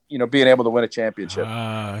us, being able to win a championship.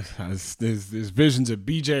 There's visions of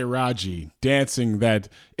B.J. Raji dancing that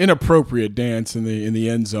inappropriate dance in the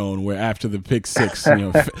end zone where after the pick six,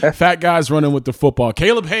 fat guys running with the football.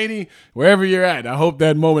 Caleb Haney, wherever you're at, I hope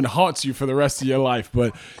that moment haunts you for the rest of your life.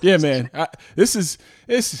 But yeah, man,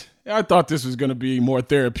 I thought this was going to be more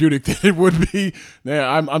therapeutic than it would be.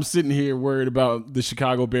 Man, I'm sitting here worried about the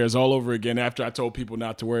Chicago Bears all over again after I told people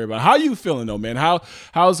not to worry about it. How you feeling though, man?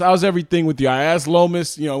 How's everything with you? I asked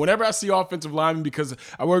Lomas, whenever I see offensive linemen, because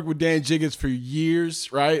I worked with Dan Jiggins for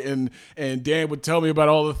years, right? And Dan would tell me about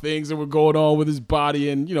all the things that were going on with his body,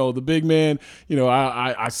 and the big man,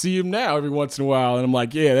 I see him now every once in a while, and I'm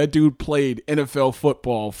like, yeah, that dude played NFL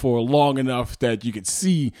football for long enough that you could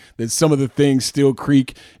see that some of the things still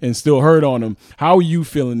creak and still hurt on him. How are you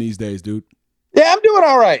feeling these days, dude? Yeah, I'm doing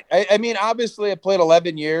all right. I mean, obviously I played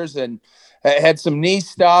 11 years and had some knee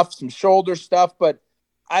stuff, some shoulder stuff, but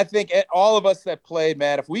I think all of us that played,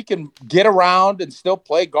 man, if we can get around and still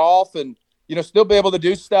play golf and, still be able to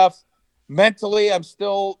do stuff mentally, I'm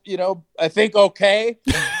still, I think okay.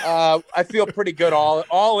 I feel pretty good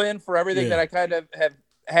all in for everything that I kind of have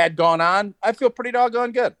had gone on. I feel pretty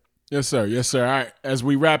doggone good. Yes, sir. Yes, sir. All right. As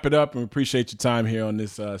we wrap it up, and we appreciate your time here on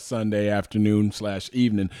this Sunday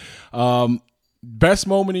afternoon/evening. Best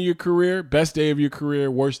moment of your career, best day of your career,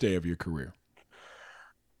 worst day of your career?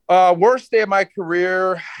 Worst day of my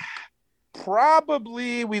career,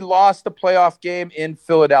 probably we lost the playoff game in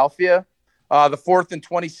Philadelphia, the 4th and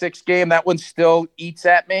 26 game. That one still eats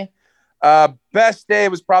at me. Best day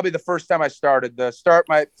was probably the first time I started.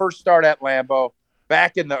 My first start at Lambeau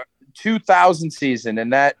back in the 2000 season,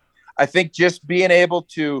 and that, I think, just being able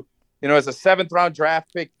to, as a 7th round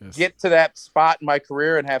draft pick, get to that spot in my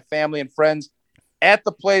career and have family and friends at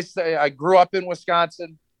the place that I grew up in,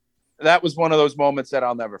 Wisconsin. That was one of those moments that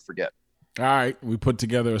I'll never forget. All right. We put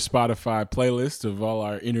together a Spotify playlist of all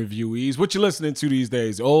our interviewees. What you listening to these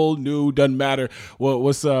days? Old, new, doesn't matter.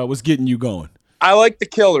 What's getting you going? I like the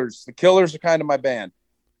Killers. The Killers are kind of my band.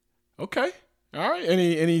 Okay. All right.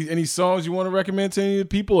 Any songs you want to recommend to any of the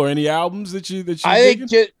people, or any albums that you I think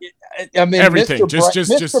everything.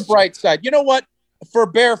 Mr. Brightside. You know what? For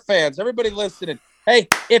Bear fans, everybody listening, hey,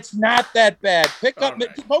 it's not that bad.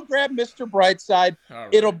 Go grab Mr. Brightside.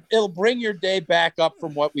 Right. It'll bring your day back up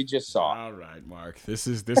from what we just saw. All right, Mark. This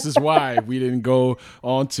is why we didn't go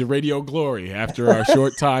on to Radio Glory after our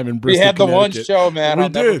short time in Bristol. We had the one show, man. I'll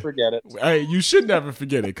never forget it. Hey, you should never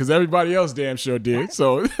forget it, because everybody else damn sure did.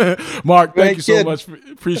 So, Mark, thank you so much.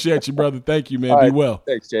 Appreciate you, brother. Thank you, man. Be well.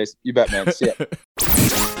 Thanks, Jason. You bet, man. See ya.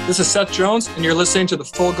 This is Seth Jones, and you're listening to the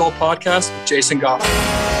Full Goal Podcast with Jason Goff.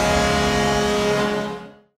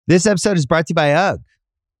 This episode is brought to you by UGG.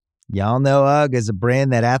 Y'all know UGG is a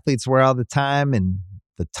brand that athletes wear all the time in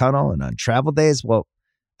the tunnel and on travel days. Well,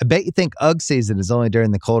 I bet you think UGG season is only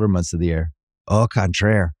during the colder months of the year. Au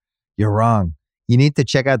contraire, you're wrong. You need to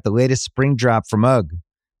check out the latest spring drop from UGG.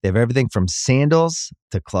 They have everything from sandals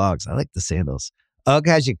to clogs. I like the sandals. UGG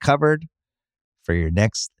has you covered for your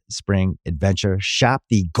next spring adventure. Shop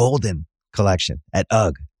the Golden Collection at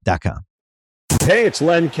UGG.com. Hey, it's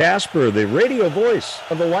Len Casper, the radio voice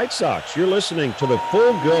of the White Sox. You're listening to The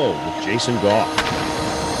Full Go with Jason Goff.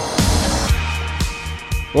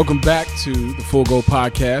 Welcome back to the Full Go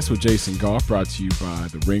Podcast with Jason Goff, brought to you by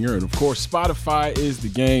The Ringer. And, of course, Spotify is the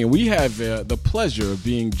game. And we have the pleasure of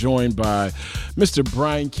being joined by Mr.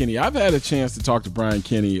 Brian Kenny. I've had a chance to talk to Brian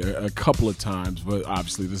Kenny a couple of times, but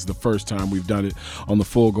obviously this is the first time we've done it on the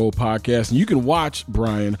Full Go Podcast. And you can watch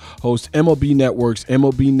Brian host MLB Network's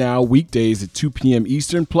MLB Now weekdays at 2 p.m.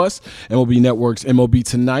 Eastern. Plus, MLB Network's MLB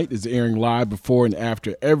Tonight is airing live before and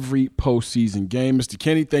after every postseason game. Mr.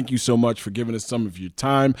 Kenny, thank you so much for giving us some of your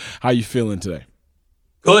time. How you feeling today?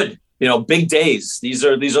 Good. Big days. These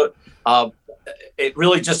are it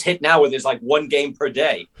really just hit now where there's like one game per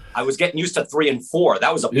day. I was getting used to 3 and 4.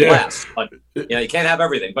 That was a blast. But you can't have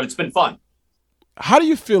everything, but it's been fun. How do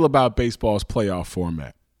you feel about baseball's playoff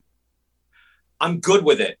format? I'm good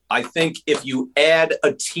with it. I think if you add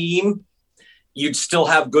a team, you'd still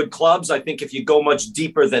have good clubs. I think if you go much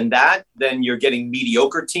deeper than that, then you're getting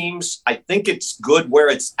mediocre teams. I think it's good where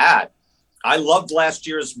it's at. I loved last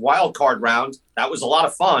year's wild card round. That was a lot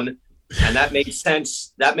of fun, and that made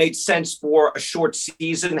sense. That made sense for a short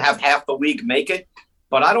season, have half the league make it.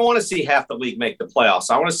 But I don't want to see half the league make the playoffs.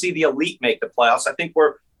 I want to see the elite make the playoffs. I think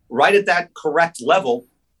we're right at that correct level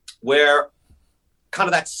where kind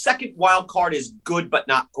of that second wild card is good but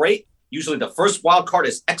not great. Usually the first wild card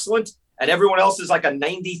is excellent, and everyone else is like a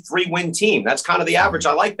 93-win team. That's kind of the average.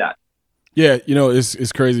 I like that. Yeah,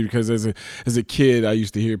 it's crazy because as a kid, I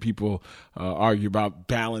used to hear people argue about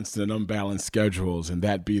balanced and unbalanced schedules, and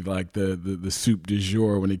that be like the soup du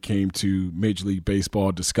jour when it came to Major League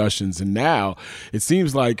Baseball discussions. And now it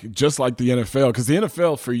seems like just like the NFL, because the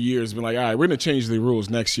NFL for years has been like, all right, we're going to change the rules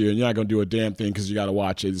next year, and you're not going to do a damn thing because you got to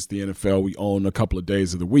watch it. It's the NFL. We own a couple of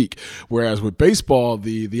days of the week. Whereas with baseball,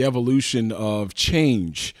 the evolution of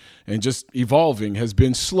change and just evolving has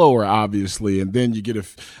been slower, obviously. And then you get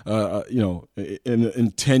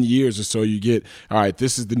in 10 years or so, you get, all right,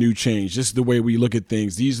 this is the new change. This is the way we look at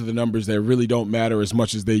things. These are the numbers that really don't matter as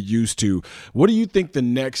much as they used to. What do you think the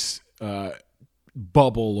next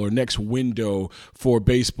bubble or next window for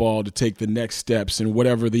baseball to take the next steps in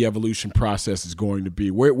whatever the evolution process is going to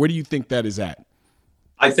be? Where do you think that is at?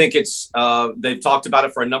 I think it's they've talked about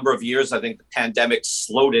it for a number of years. I think the pandemic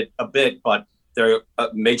slowed it a bit, but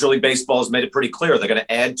Major League Baseball has made it pretty clear they're going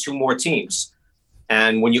to add 2 more teams.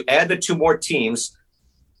 And when you add the 2 more teams,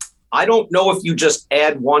 I don't know if you just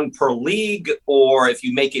add 1 per league or if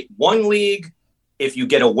you make it 1 league, if you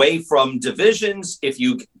get away from divisions, if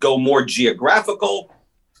you go more geographical,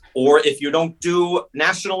 or if you don't do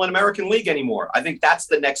National and American League anymore. I think that's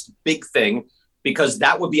the next big thing, because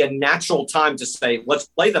that would be a natural time to say, let's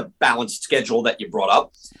play the balanced schedule that you brought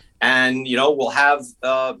up. And, we'll have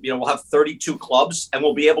 32 clubs and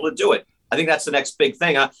we'll be able to do it. I think that's the next big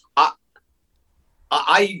thing.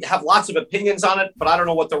 I have lots of opinions on it, but I don't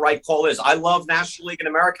know what the right call is. I love National League and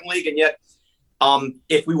American League. And yet,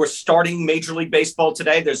 if we were starting Major League Baseball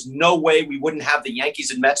today, there's no way we wouldn't have the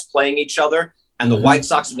Yankees and Mets playing each other and the White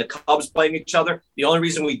Sox and the Cubs playing each other. The only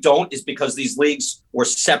reason we don't is because these leagues were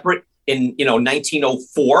separate in,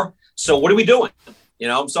 1904. So what are we doing?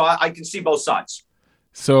 So I can see both sides.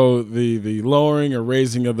 So the lowering or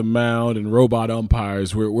raising of the mound and robot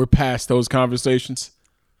umpires, we're past those conversations?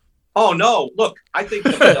 Oh, no. Look, I think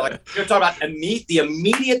you're talking about the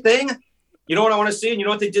immediate thing. You know what I want to see? And you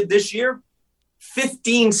know what they did this year?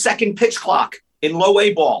 15-second pitch clock in low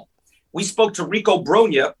A ball. We spoke to Rico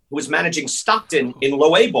Brogna, who was managing Stockton in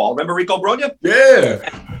low A ball. Remember Rico Brogna? Yeah.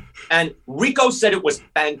 And Rico said it was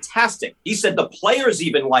fantastic. He said the players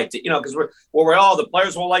even liked it, because the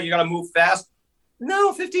players were like, you got to move fast.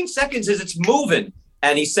 No, 15 seconds it's moving.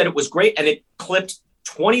 And he said it was great. And it clipped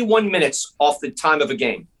 21 minutes off the time of a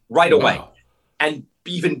game right away. Wow. And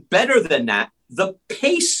even better than that, the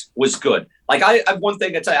pace was good. Like I have one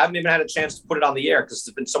thing to tell you, I haven't even had a chance to put it on the air because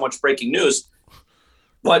there's been so much breaking news.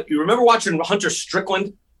 But you remember watching Hunter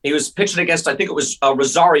Strickland? He was pitching against, I think it was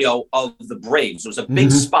Rosario of the Braves. It was a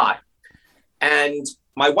big spot. And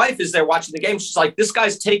my wife is there watching the game. She's like, this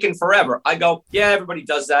guy's taking forever. I go, yeah, everybody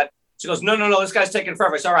does that. She goes, no, this guy's taking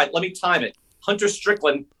forever. I said, all right, let me time it. Hunter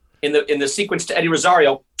Strickland in the sequence to Eddie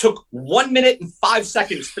Rosario took 1 minute and 5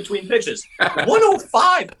 seconds between pitches.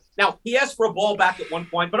 105. Now, he asked for a ball back at one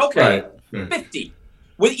point, but okay, right. 50.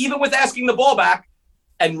 Even with asking the ball back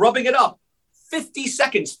and rubbing it up, 50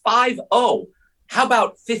 seconds, 5-0. How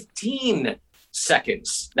about 15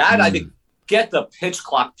 seconds? That, I think, get the pitch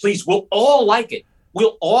clock, please. We'll all like it.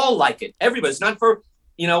 We'll all like it. Everybody. It's not for,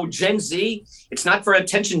 Gen Z. It's not for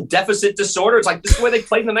attention deficit disorder. It's like this is the way they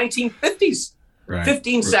played in the 1950s. Right.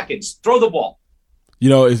 15 seconds. Throw the ball.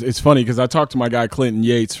 It's funny because I talked to my guy Clinton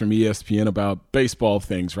Yates from ESPN about baseball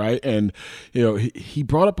things, right? And, he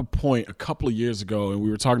brought up a point a couple of years ago, and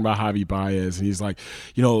we were talking about Javi Baez, and he's like,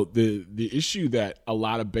 the issue that a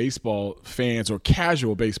lot of baseball fans or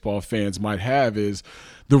casual baseball fans might have is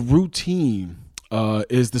the routine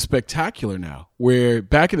is the spectacular now, where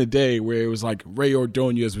back in the day where it was like Ray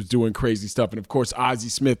Ordonez was doing crazy stuff, and of course Ozzie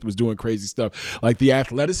Smith was doing crazy stuff. Like the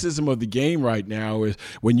athleticism of the game right now is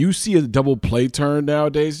when you see a double play turn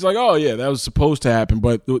nowadays, it's like, oh yeah, that was supposed to happen,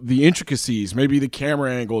 but the intricacies, maybe the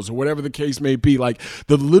camera angles or whatever the case may be, like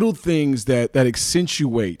the little things that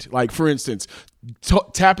accentuate, like for instance,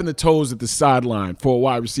 tapping the toes at the sideline for a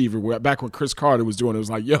wide receiver. Back when Chris Carter was doing it, was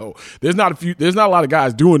like, yo, there's not a lot of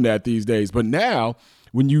guys doing that these days. But now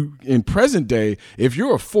when you in present day, if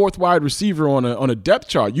you're a fourth wide receiver on a depth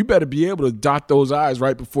chart, you better be able to dot those I's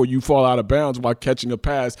right before you fall out of bounds while catching a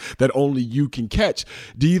pass that only you can catch.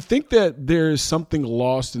 Do you think that there's something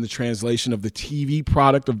lost in the translation of the TV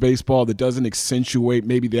product of baseball that doesn't accentuate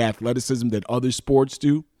maybe the athleticism that other sports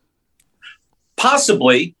do?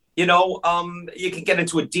 Possibly. You can get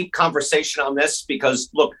into a deep conversation on this because,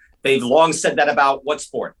 look, they've long said that about what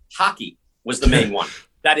sport? Hockey was the main one.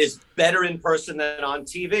 That is better in person than on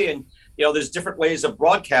TV. And, there's different ways of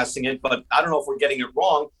broadcasting it, but I don't know if we're getting it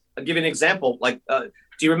wrong. I'll give you an example. Like, do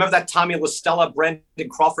you remember that Tommy LaStella, Brandon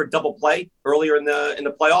Crawford double play earlier in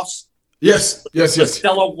the playoffs? Yes.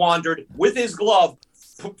 LaStella wandered with his glove,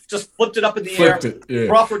 just flipped it up in the air. Yeah.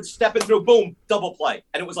 Crawford stepping through, boom, double play.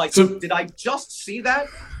 And it was like, did I just see that?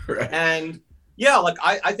 Right. And yeah,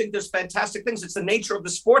 I think there's fantastic things. It's the nature of the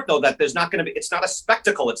sport, though, that there's not going to be, it's not a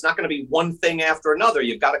spectacle. It's not going to be one thing after another.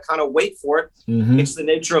 You've got to kind of wait for it. Mm-hmm. It's the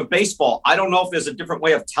nature of baseball. I don't know if there's a different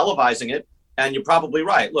way of televising it. And you're probably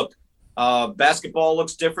right. Look, basketball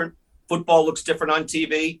looks different. Football looks different on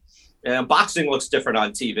TV. And boxing looks different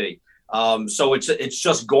on TV. So it's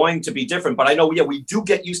just going to be different. But I know, we do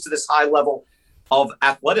get used to this high level of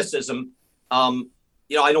athleticism.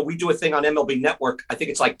 I know we do a thing on MLB Network. I think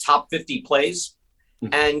it's like top 50 plays.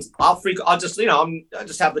 And I'll just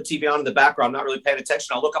have the TV on in the background. I'm not really paying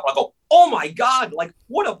attention. I'll look up and I'll go, oh my God, like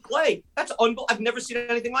what a play. That's unbelievable. I've never seen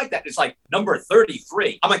anything like that. It's like number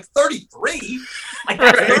 33. I'm like, 33? Like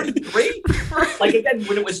 33? Like again,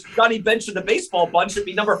 when it was Johnny Bench and the baseball bunch, it'd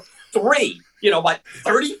be number 3, but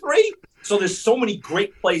 33? So there's so many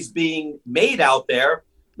great plays being made out there.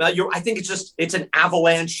 Now I think it's an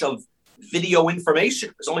avalanche of video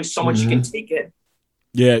information. There's only so much you can take in.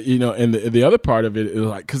 Yeah, and the other part of it is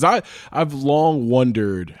like, because I've long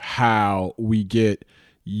wondered how we get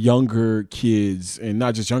younger kids, and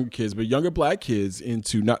not just younger kids, but younger black kids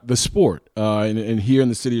into not the sport. And here in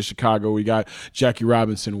the city of Chicago, we got Jackie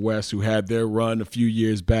Robinson West, who had their run a few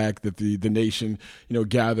years back that the nation,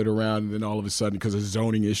 gathered around, and then all of a sudden, because of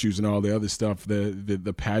zoning issues and all the other stuff,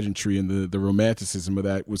 the pageantry and the romanticism of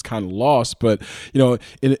that was kind of lost. But,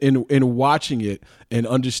 in watching it and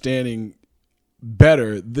understanding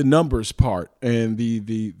better the numbers part and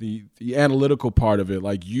the analytical part of it,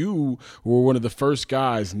 like you were one of the first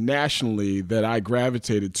guys nationally that I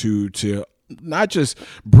gravitated to not just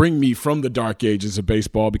bring me from the dark ages of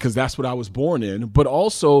baseball, because that's what I was born in, but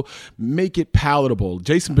also make it palatable.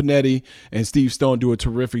 Jason Benetti and Steve Stone do a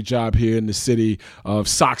terrific job here in the city of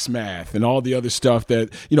Sox math and all the other stuff that,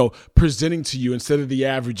 presenting to you instead of the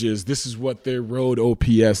averages, this is what their road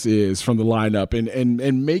OPS is from the lineup,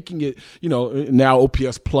 and making it, now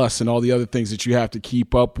OPS plus and all the other things that you have to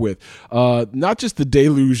keep up with. Not just the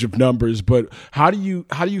deluge of numbers, but how do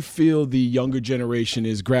you feel the younger generation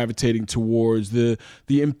is gravitating towards the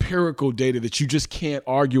empirical data that you just can't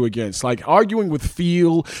argue against, like arguing with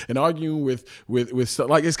feel and arguing with stuff,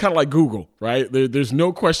 like it's kind of like Google, right? There's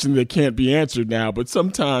no question that can't be answered now, but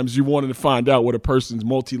sometimes you wanted to find out what a person's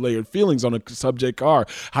multi-layered feelings on a subject are.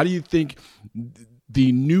 How do you think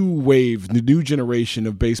the new wave, the new generation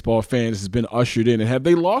of baseball fans has been ushered in, and have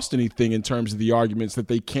they lost anything in terms of the arguments that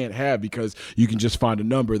they can't have because you can just find a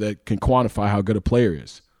number that can quantify how good a player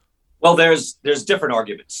is? Well, there's different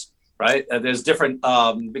arguments. Right. There's different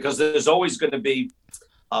because there's always going to be,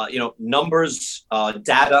 numbers,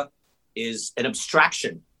 data is an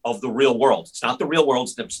abstraction of the real world. It's not the real world.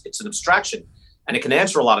 It's an abstraction, and it can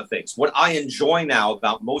answer a lot of things. What I enjoy now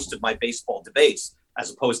about most of my baseball debates, as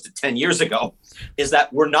opposed to 10 years ago, is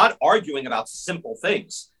that we're not arguing about simple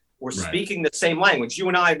things. We're speaking the same language. You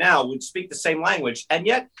and I now would speak the same language, and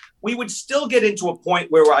yet we would still get into a point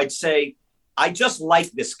where I'd say, I just like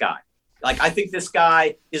this guy. Like, I think this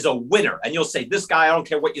guy is a winner. And you'll say, this guy, I don't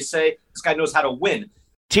care what you say, this guy knows how to win.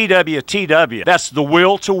 TWTW, that's the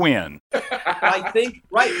will to win. I think,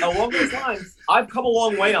 along those lines, I've come a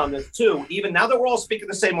long way on this, too. Even now that we're all speaking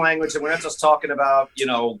the same language and we're not just talking about,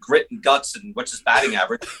 grit and guts and what's his batting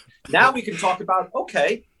average. Now we can talk about,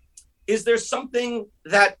 okay, is there something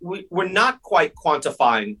that we're not quite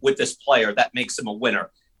quantifying with this player that makes him a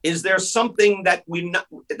winner? Is there something that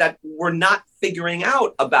we're not figuring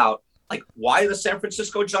out about? Like, why do the San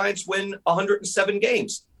Francisco Giants win 107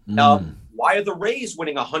 games? Why are the Rays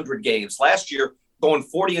winning 100 games? Last year, going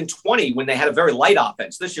 40-20 when they had a very light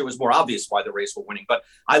offense. This year was more obvious why the Rays were winning. But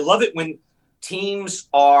I love it when teams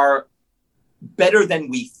are better than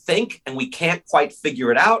we think and we can't quite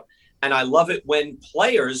figure it out. And I love it when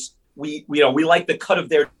players, we like the cut of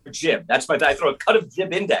their jib. That's I throw a cut of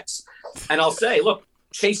jib index. And I'll say, look,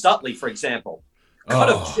 Chase Utley, for example, cut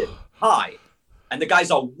of jib high. And the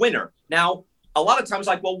guy's a winner. Now, a lot of times,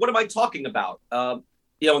 like, well, what am I talking about?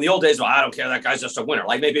 in the old days, well, I don't care. That guy's just a winner.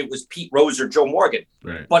 Like maybe it was Pete Rose or Joe Morgan.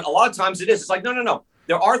 Right. But a lot of times it is. It's like, no.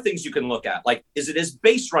 There are things you can look at. Like, is it his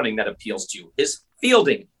base running that appeals to you? His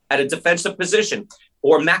fielding at a defensive position?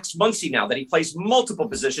 Or Max Muncy now that he plays multiple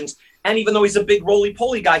positions. And even though he's a big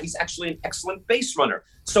roly-poly guy, he's actually an excellent base runner.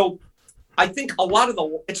 So I think a lot of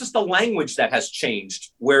it's just the language that has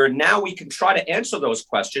changed, where now we can try to answer those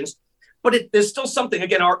questions. But there's still something,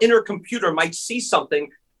 again, our inner computer might see something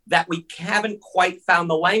that we haven't quite found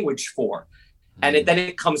the language for. And then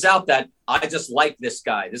it comes out that I just like this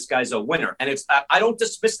guy. This guy's a winner. And I don't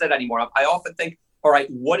dismiss that anymore. I often think, all right,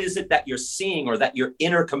 what is it that you're seeing or that your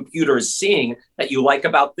inner computer is seeing that you like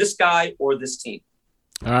about this guy or this team?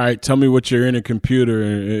 All right, tell me what your inner computer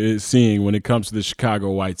is seeing when it comes to the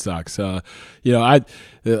Chicago White Sox. I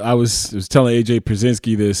was telling AJ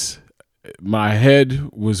Pierzynski this. My head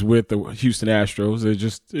was with the Houston Astros.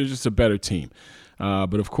 They're just a better team.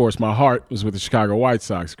 But, of course, my heart was with the Chicago White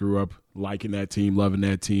Sox. Grew up liking that team, loving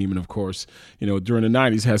that team. And, of course, during the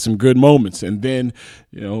 90s had some good moments. And then,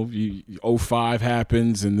 05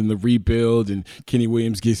 happens and then the rebuild and Kenny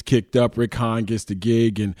Williams gets kicked up. Rick Hahn gets the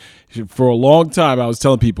gig. And for a long time I was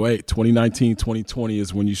telling people, hey, 2019, 2020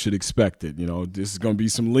 is when you should expect it. This is going to be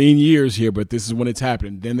some lean years here, but this is when it's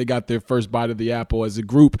happening. Then they got their first bite of the apple as a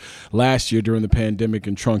group last year during the pandemic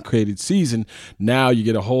and truncated season. Now you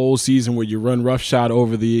get a whole season where you run roughshod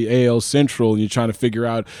over the AL Central and you're trying to figure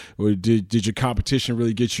out, did your competition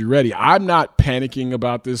really get you ready? I'm not panicking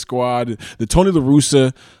about this squad. The Tony La Russa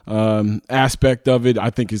aspect of it I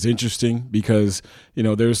think is interesting because,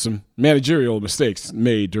 there's some managerial mistakes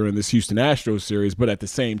made during this Houston Astros series, but at the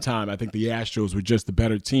same time, I think the Astros were just the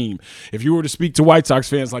better team. If you were to speak to White Sox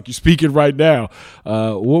fans like you're speaking right now,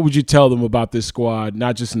 what would you tell them about this squad,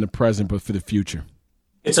 not just in the present, but for the future?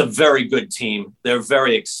 It's a very good team. They're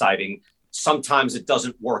very exciting. Sometimes it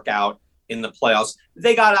doesn't work out in the playoffs.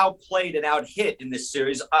 They got outplayed and out-hit in this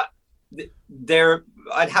series.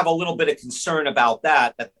 I'd have a little bit of concern about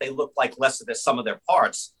that they look like less of the sum of their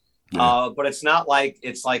parts. Yeah. But it's not like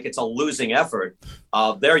it's a losing effort.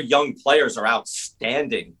 Their young players are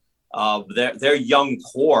outstanding. Their young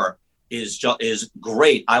core is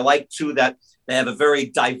great. I like too that they have a very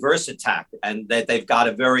diverse attack and that they've got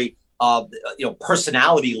a very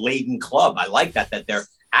personality laden club. I like that they're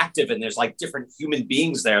active and there's like different human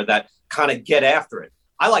beings there that kind of get after it.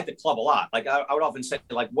 I like the club a lot. Like I would often say,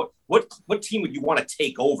 like, what team would you want to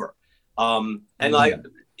take over?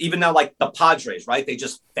 Even now, like the Padres, right? They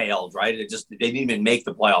just failed, right? They didn't even make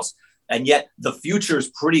the playoffs, and yet the future is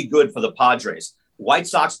pretty good for the Padres. White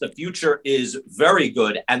Sox, the future is very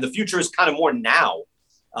good, and the future is kind of more now,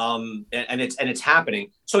 and it's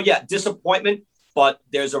happening. So yeah, disappointment, but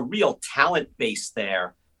there's a real talent base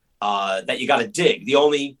there that you got to dig. The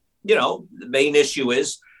only the main issue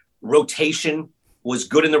is rotation was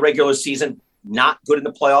good in the regular season, not good in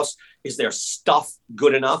the playoffs. Is their stuff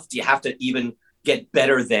good enough? Do you have to even get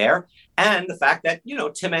better there? And the fact that,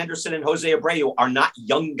 Tim Anderson and Jose Abreu are not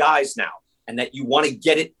young guys now, and that you want to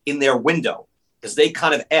get it in their window because they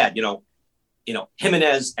kind of add,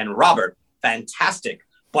 Jimenez and Robert, fantastic.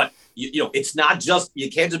 But, it's not just,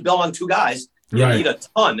 you can't just build on two guys. You need a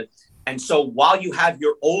ton. And so while you have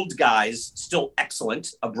your old guys still excellent,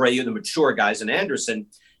 Abreu, the mature guys, and Anderson,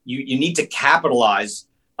 you need to capitalize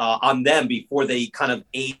on them before they kind of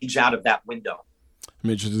age out of that window. I'm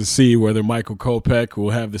interested to see whether Michael Kopech will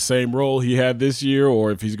have the same role he had this year or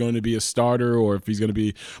if he's going to be a starter or if he's going to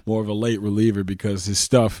be more of a late reliever because his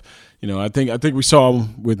stuff, I think we saw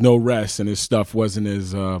him with no rest and his stuff wasn't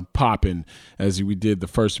as popping as we did the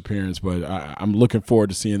first appearance. But I'm looking forward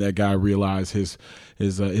to seeing that guy realize his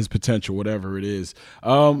potential, whatever it is. I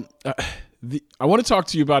want to talk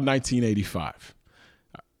to you about 1985.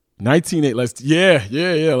 Let's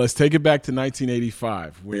take it back to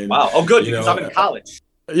 1985. When, wow. Oh, good. Because I'm in college.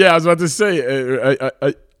 Yeah, I was about to say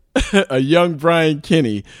a young Brian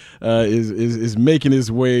Kenny is making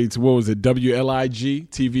his way to, what was it, WLIG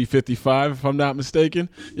TV 55, if I'm not mistaken.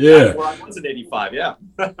 Yeah. Where I was in 85, yeah.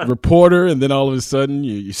 Reporter, and then all of a sudden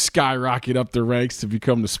you skyrocket up the ranks to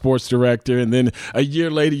become the sports director, and then a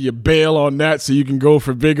year later you bail on that so you can go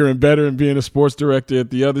for bigger and better and being a sports director at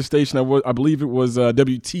the other station. I believe it was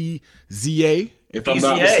WTZA. If I'm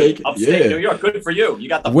not mistaken. Upstate New York. Good for you. You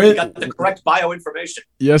got the correct bio information.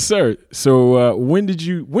 Yes, sir. So when did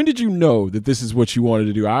you know that this is what you wanted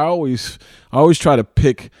to do? I always try to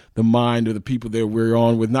pick the mind of the people that we're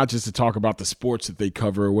on with, not just to talk about the sports that they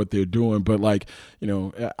cover or what they're doing, but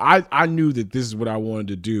I knew that this is what I wanted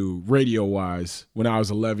to do radio wise when I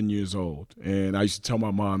was 11 years old. And I used to tell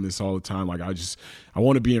my mom this all the time. Like, I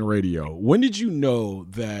want to be in radio. When did you know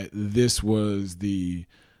that this was the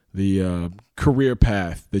career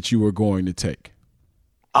path that you were going to take?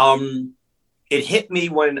 It hit me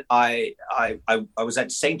when I was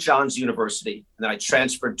at St. John's University, and then I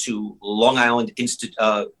transferred to Long Island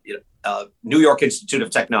New York Institute of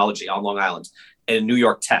Technology on Long Island, and New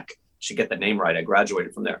York Tech. Should get the name right. I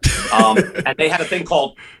graduated from there. And they had a thing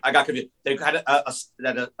called, I got confused. They had a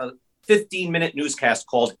 15-minute newscast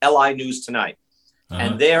called LI News Tonight.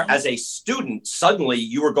 And there, as a student, suddenly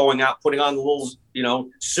you were going out, putting on a little,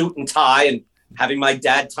 suit and tie, and having my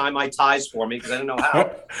dad tie my ties for me because I didn't know how,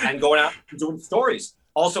 and going out and doing stories.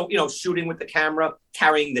 Also, shooting with the camera,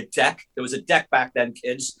 carrying the deck. There was a deck back then,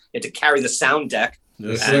 kids. You had to carry the sound deck.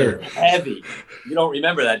 Yes, sir. Heavy. You don't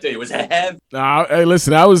remember that, do you? It was heavy. Hey,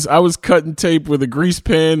 listen, I was cutting tape with a grease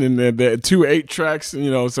pen and the 2 8-tracks,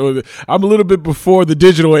 so I'm a little bit before the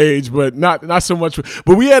digital age, but not so much.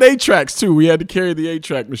 But we had 8-tracks too. We had to carry the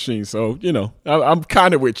 8-track machine. So, I'm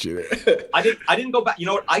kind of with you there. I didn't go back. You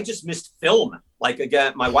know what? I just missed film. Like,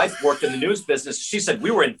 again, my wife worked in the news business. She said we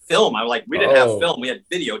were in film. I was like, we didn't have film. We had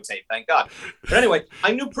videotape, thank God. But anyway,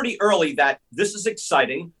 I knew pretty early that this is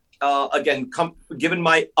exciting. Given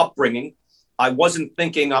my upbringing, I wasn't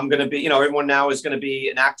thinking I'm going to be, everyone now is going to be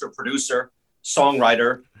an actor, producer,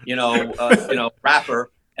 songwriter,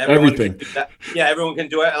 rapper. Everything. Everyone can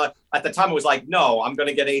do it. At the time, it was like, no, I'm going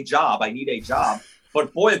to get a job. I need a job.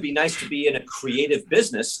 But boy, it'd be nice to be in a creative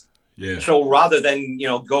business. Yeah. So rather than,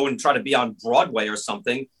 go and try to be on Broadway or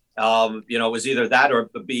something, it was either that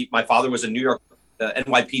or my father was a New York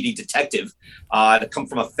NYPD detective. I come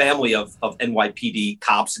from a family of NYPD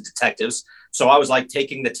cops and detectives. So I was like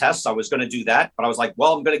taking the tests. I was going to do that, but I was like,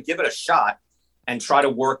 well, I'm going to give it a shot and try to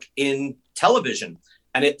work in television.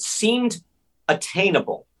 And it seemed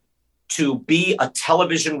attainable to be a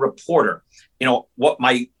television reporter. What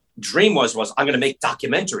my dream was I'm going to make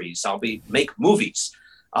documentaries. Make movies.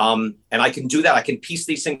 And I can do that. I can piece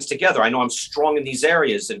these things together. I know I'm strong in these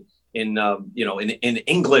areas and in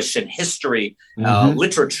English and history,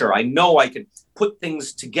 literature. I know I can put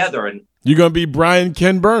things together. And you're going to be Brian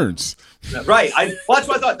Ken Burns. Right. That's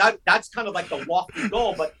what I thought. That's kind of like the lofty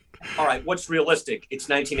goal. But all right, what's realistic? It's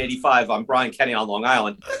 1985. I'm Brian Kenny on Long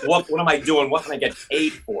Island. What am I doing? What can I get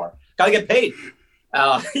paid for? Got to get paid.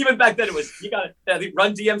 Even back then, it was I think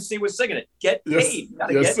Run DMC was singing it. Get paid.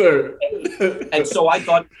 Yes, sir. Paid. And so I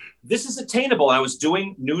thought this is attainable. And I was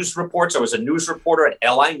doing news reports. I was a news reporter at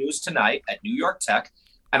LI News Tonight at New York Tech,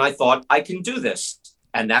 and I thought I can do this.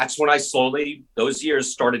 And that's when I slowly, those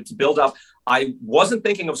years, started to build up. I wasn't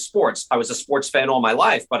thinking of sports. I was a sports fan all my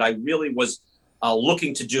life, but I really was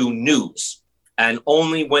looking to do news. And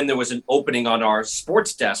only when there was an opening on our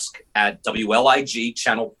sports desk at WLIG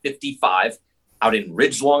Channel 55 out in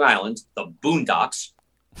Ridge, Long Island, the Boondocks,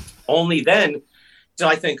 only then did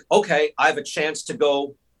I think, okay, I have a chance to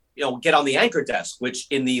go, get on the anchor desk, which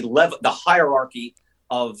in the hierarchy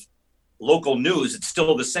of local news, it's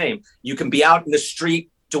still the same. You can be out in the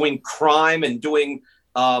street doing crime and doing,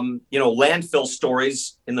 landfill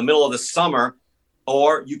stories in the middle of the summer,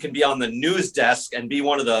 or you can be on the news desk and be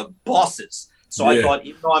one of the bosses. So I thought,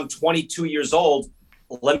 even though I'm 22 years old,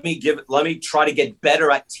 let me try to get better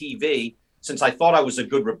at TV, since I thought I was a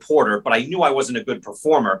good reporter, but I knew I wasn't a good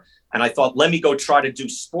performer. And I thought, let me go try to do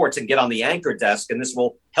sports and get on the anchor desk, and this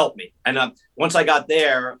will help me. And once I got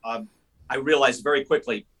there, I realized very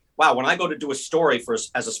quickly, wow, when I go to do a story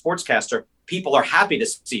as a sportscaster, people are happy to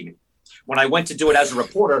see me. When I went to do it as a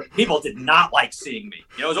reporter, people did not like seeing me.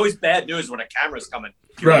 It was always bad news when a camera's coming.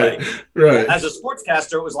 Right. As a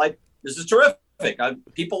sportscaster, it was like, this is terrific.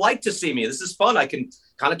 People like to see me. This is fun. I can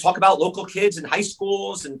kind of talk about local kids in high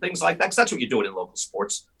schools and things like that, because that's what you're doing in local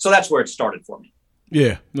sports. So that's where it started for me.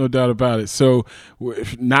 Yeah, no doubt about it. So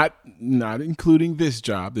not including this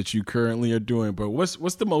job that you currently are doing, but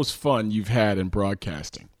what's the most fun you've had in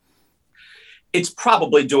broadcasting? It's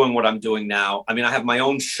probably doing what I'm doing now. I mean, I have my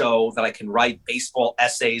own show that I can write baseball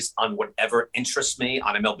essays on whatever interests me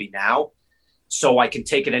on MLB Now. So I can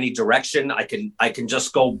take it any direction. I can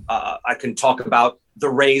just go, I can talk about the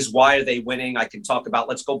Rays. Why are they winning? I can talk about,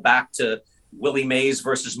 let's go back to Willie Mays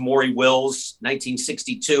versus Maury Wills,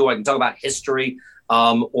 1962. I can talk about history.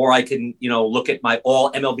 Or I can, look at my all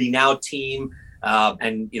MLB Now team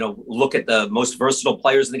and, look at the most versatile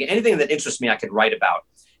players in the game. Anything that interests me, I could write about.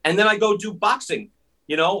 And then I go do boxing,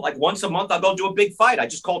 like once a month, I'll go do a big fight. I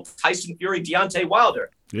just called Tyson Fury, Deontay Wilder.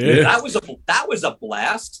 Yeah. That was a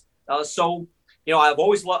blast. I've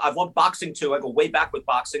loved boxing too. I go way back with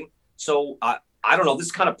boxing. So I don't know, this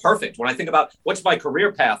is kind of perfect. When I think about what's my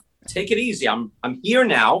career path, take it easy. I'm here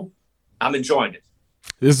now. I'm enjoying it.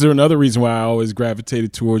 This is another reason why I always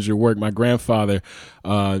gravitated towards your work. My grandfather,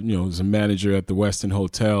 was a manager at the Westin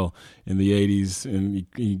Hotel in the 80s, and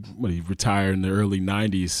he retired in the early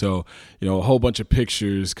 90s. So, a whole bunch of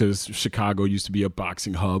pictures, because Chicago used to be a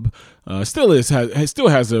boxing hub. Still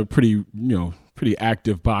has a pretty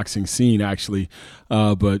active boxing scene, actually.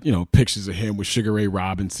 But pictures of him with Sugar Ray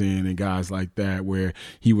Robinson and guys like that, where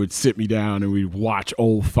he would sit me down and we'd watch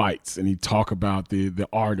old fights and he'd talk about the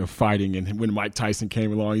art of fighting. And when Mike Tyson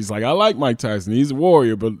came along, he's like, I like Mike Tyson. He's a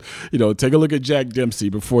warrior, but, take a look at Jack Dempsey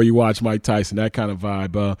before you watch Mike Tyson, that kind of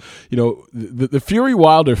vibe. The Fury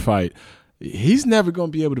Wilder fight, he's never going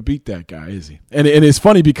to be able to beat that guy, is he? And it's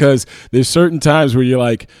funny because there's certain times where you're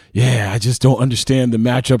like, I just don't understand the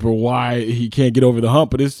matchup or why he can't get over the hump.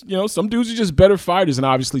 But it's, some dudes are just better fighters, and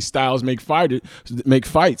obviously styles make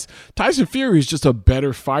fights. Tyson Fury is just a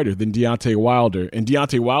better fighter than Deontay Wilder. And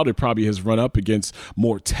Deontay Wilder probably has run up against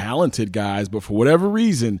more talented guys, but for whatever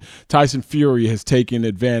reason, Tyson Fury has taken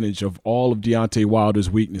advantage of all of Deontay Wilder's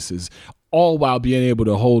weaknesses, all while being able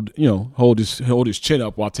to hold his chin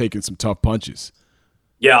up while taking some tough punches.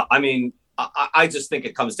 Yeah, I mean, I just think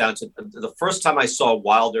it comes down to the first time I saw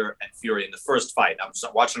Wilder and Fury in the first fight. I was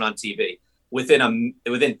watching on TV. Within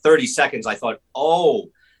 30 seconds, I thought,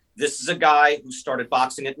 this is a guy who started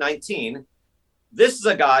boxing at 19. This is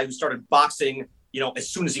a guy who started boxing, as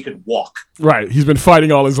soon as he could walk. Right. He's been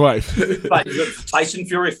fighting all his life. But Tyson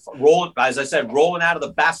Fury, rolling out of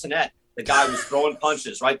the bassinet. The guy was throwing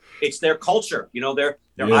punches, right? It's their culture. They're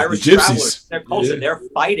Irish travelers. Their culture. Yeah.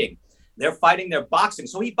 They're fighting. They're boxing.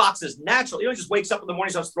 So he boxes naturally. He just wakes up in the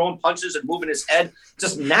morning, starts throwing punches and moving his head.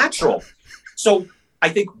 Just natural. So I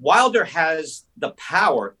think Wilder has the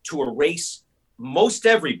power to erase most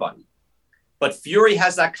everybody. But Fury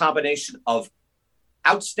has that combination of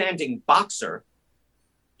outstanding boxer.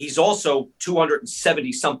 He's also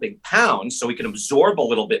 270-something pounds, so he can absorb a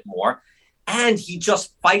little bit more. And he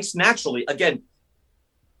just fights naturally. Again,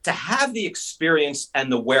 to have the experience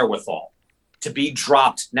and the wherewithal to be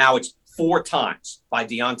dropped, now it's 4 times by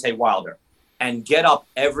Deontay Wilder, and get up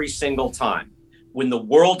every single time. When the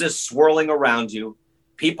world is swirling around you,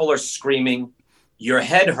 people are screaming, your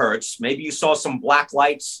head hurts. Maybe you saw some black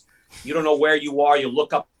lights. You don't know where you are. You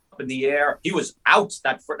look up in the air. He was out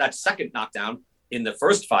that second knockdown in the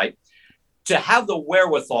first fight. To have the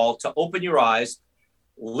wherewithal to open your eyes,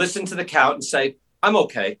 listen to the count and say, I'm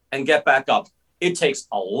okay, and get back up. It takes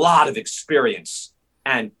a lot of experience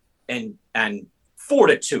and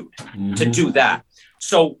fortitude to do that.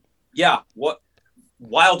 So, what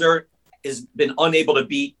Wilder has been unable to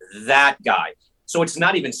beat that guy. So it's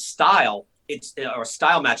not even style, it's a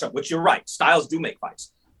style matchup, which you're right. Styles do make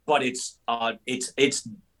fights, but it's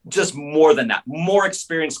just more than that. More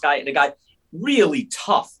experienced guy, and a guy really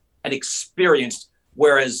tough and experienced,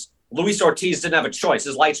 whereas Luis Ortiz didn't have a choice.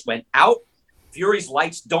 His lights went out. Fury's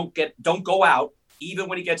lights don't go out, even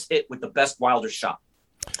when he gets hit with the best Wilder shot.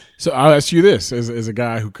 So I'll ask you this, as a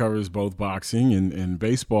guy who covers both boxing and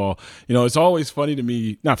baseball, it's always funny to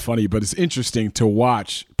me, not funny, but it's interesting to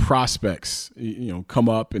watch prospects, come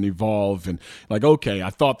up and evolve, and like, okay,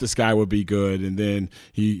 I thought this guy would be good, and then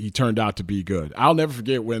he turned out to be good. I'll never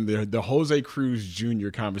forget when the Jose Cruz Jr.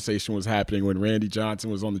 conversation was happening when Randy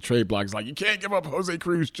Johnson was on the trade block. It's like, you can't give up Jose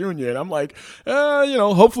Cruz Jr. And I'm like,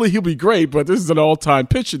 hopefully he'll be great, but this is an all-time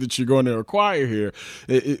pitcher that you're going to acquire here.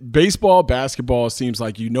 Baseball, basketball, seems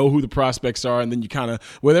like who the prospects are, and then you kind of,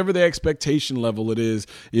 whatever the expectation level it is,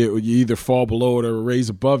 you either fall below it or raise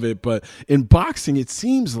above it. But in boxing, it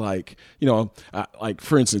seems like, like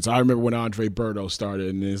for instance, I remember when Andre Berto started,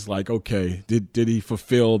 and it's like, okay, did he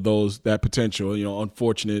fulfill that potential?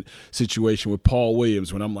 Unfortunate situation with Paul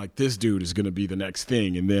Williams, when I'm like, this dude is going to be the next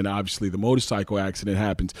thing, and then obviously the motorcycle accident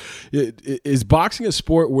happens. Is boxing a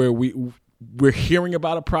sport where we're hearing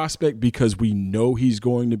about a prospect because we know he's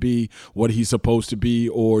going to be what he's supposed to be,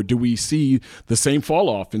 or do we see the same fall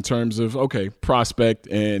off in terms of, okay, prospect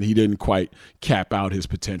and he didn't quite cap out his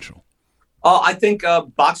potential? I think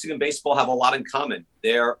boxing and baseball have a lot in common.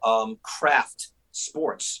 They're craft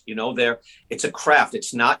sports. It's a craft.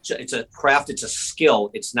 It's a craft. It's a skill.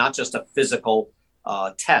 It's not just a physical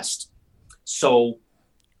test. So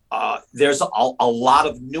there's a lot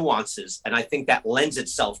of nuances, and I think that lends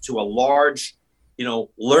itself to a large,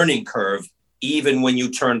 learning curve, even when you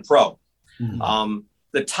turn pro. Mm-hmm.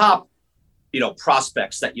 The top,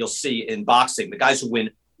 prospects that you'll see in boxing, the guys who win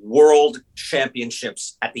world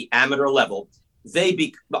championships at the amateur level,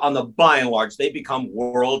 by and large, they become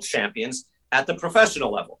world champions at the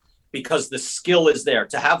professional level, because the skill is there.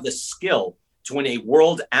 To have the skill to win a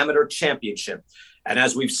world amateur championship, and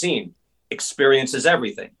as we've seen, experience is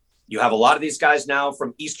everything. You have a lot of these guys now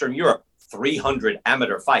from Eastern Europe, 300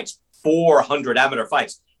 amateur fights, 400 amateur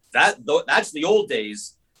fights. That's the old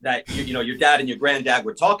days that your dad and your granddad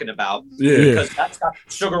were talking about. Yeah. Because that's got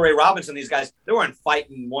Sugar Ray Robinson. These guys, they weren't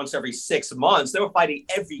fighting once every 6 months. They were fighting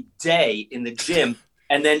every day in the gym,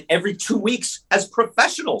 and then every 2 weeks as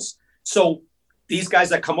professionals. So these guys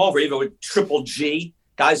that come over, even with Triple G,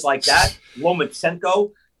 guys like that,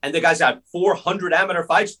 Lomachenko, and the guys that have 400 amateur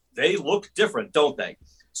fights, they look different, don't they?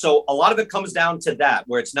 So a lot of it comes down to that,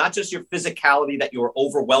 where it's not just your physicality that you're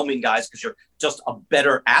overwhelming guys because you're just a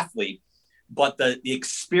better athlete, but the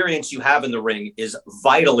experience you have in the ring is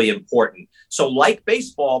vitally important. So like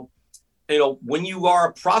baseball, when you are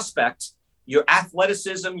a prospect, your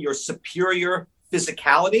athleticism, your superior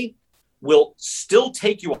physicality will still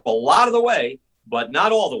take you a lot of the way, but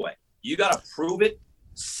not all the way. You got to prove it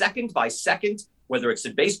second by second, whether it's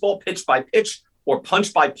in baseball, pitch by pitch, or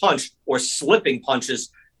punch by punch, or slipping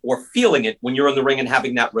punches, or feeling it when you're in the ring and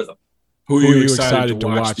having that rhythm. Who are you excited to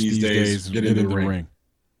watch these days get in the ring?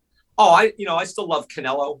 Oh, I still love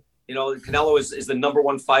Canelo. Canelo is the number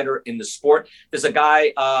one fighter in the sport. There's a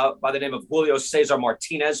guy by the name of Julio Cesar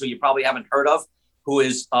Martinez, who you probably haven't heard of, who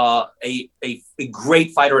is a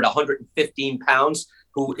great fighter at 115 pounds,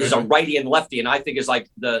 who is a righty and lefty, and I think is like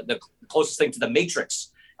the closest thing to the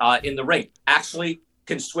Matrix in the ring. Actually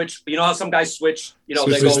can switch. You know how some guys switch? They go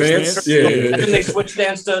stance? and then they switch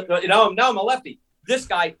stance to, now I'm a lefty. This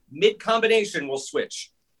guy, mid-combination, will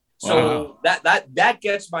switch. So that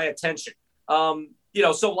gets my attention.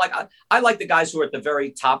 So like I like the guys who are at the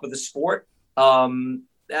very top of the sport. But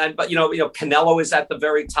Canelo is at the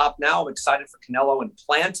very top now. I'm excited for Canelo and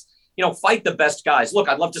Plant. Fight the best guys. Look,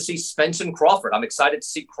 I'd love to see Spence and Crawford. I'm excited to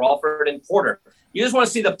see Crawford and Porter. You just want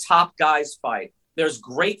to see the top guys fight. There's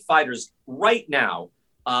great fighters right now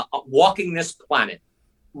walking this planet.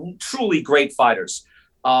 Truly great fighters.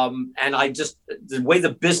 And the way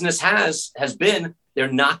the business has been,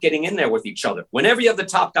 they're not getting in there with each other. Whenever you have the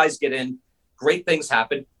top guys get in, great things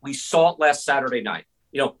happen. We saw it last Saturday night.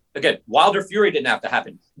 Again, Wilder Fury didn't have to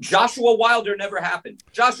happen. Joshua Wilder never happened.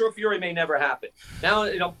 Joshua Fury may never happen.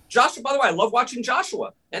 Now, Joshua, by the way, I love watching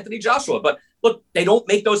Anthony Joshua. But look, they don't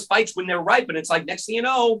make those fights when they're ripe. And it's like, next thing you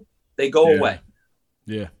know, they go away.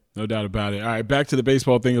 Yeah, no doubt about it. All right, back to the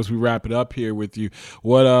baseball thing as we wrap it up here with you.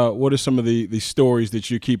 What are some of the stories that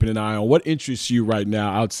you're keeping an eye on? What interests you right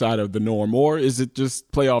now outside of the norm? Or is it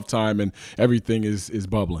just playoff time and everything is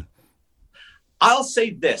bubbling? I'll say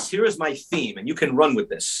this. Here is my theme, and you can run with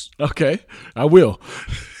this. Okay, I will.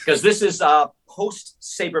 Because this is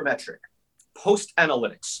post-sabermetric,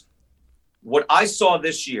 post-analytics. What I saw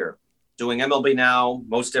this year, doing MLB Now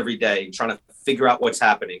most every day, trying to figure out what's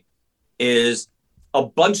happening, is a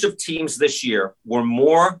bunch of teams this year were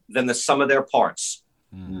more than the sum of their parts.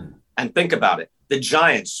 Mm-hmm. And think about it. The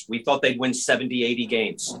Giants, we thought they'd win 70, 80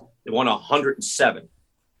 games. They won 107.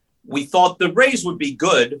 We thought the Rays would be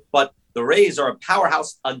good, but the Rays are a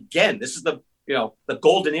powerhouse again. This is the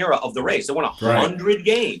golden era of the Rays. They won 100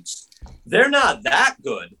 games. They're not that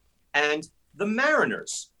good. And the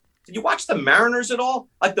Mariners. Did you watch the Mariners at all?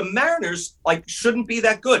 Like the Mariners shouldn't be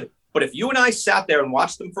that good. But if you and I sat there and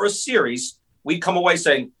watched them for a series, we'd come away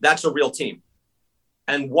saying that's a real team.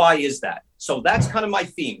 And why is that? So that's kind of my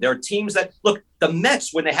theme. There are teams that look, the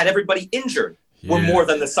Mets, when they had everybody injured, were more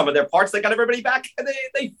than the sum of their parts. They got everybody back and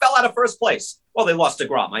they fell out of first place. Well, they lost to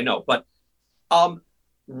Grom, I know. But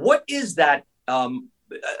what is that?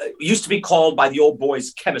 Used to be called by the old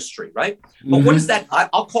boys chemistry, right? But what is that?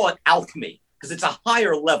 I'll call it alchemy because it's a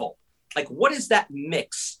higher level. Like, what is that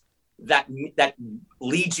mix that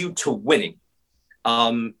leads you to winning?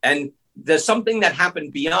 And there's something that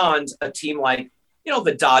happened beyond a team like,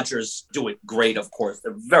 the Dodgers do it great, of course.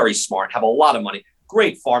 They're very smart, have a lot of money,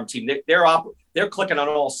 great farm team. They're clicking on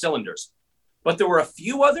all cylinders. But there were a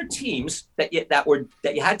few other teams that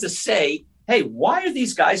you had to say, hey, why are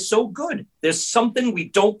these guys so good? There's something we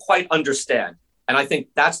don't quite understand. And I think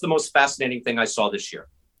that's the most fascinating thing I saw this year.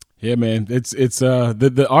 Yeah, man, it's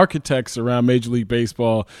the architects around Major League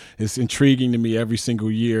Baseball is intriguing to me every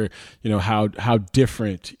single year. How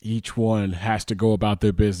different each one has to go about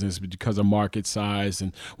their business because of market size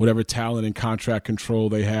and whatever talent and contract control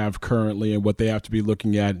they have currently and what they have to be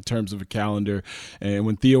looking at in terms of a calendar. And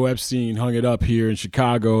when Theo Epstein hung it up here in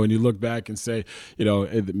Chicago, and you look back and say,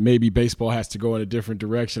 maybe baseball has to go in a different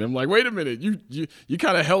direction. I'm like, wait a minute, you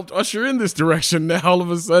kind of helped usher in this direction. Now all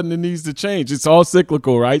of a sudden it needs to change. It's all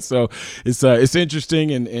cyclical, right? So it's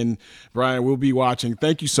interesting, and Brian, we'll be watching.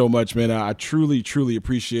 Thank you so much, man. I truly, truly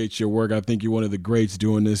appreciate your work. I think you're one of the greats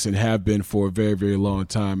doing this and have been for a very, very long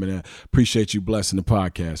time, and I appreciate you blessing the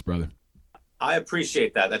podcast, brother. I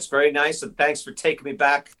appreciate that. That's very nice, and thanks for taking me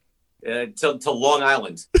back to Long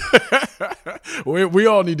Island. we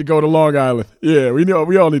all need to go to Long Island. Yeah,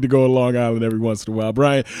 we all need to go to Long Island every once in a while.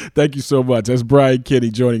 Brian, thank you so much. That's Brian Kinney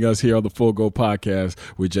joining us here on the Full Go Podcast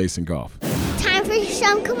with Jason Goff. Time for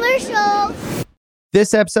some commercials.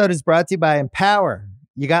 This episode is brought to you by Empower.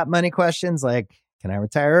 You got money questions like, can I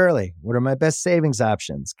retire early? What are my best savings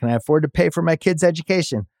options? Can I afford to pay for my kids'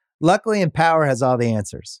 education? Luckily, Empower has all the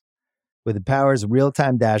answers. With Empower's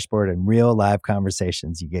real-time dashboard and real live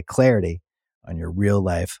conversations, you get clarity on your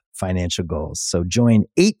real-life financial goals. So join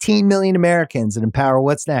 18 million Americans and Empower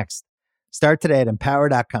what's next. Start today at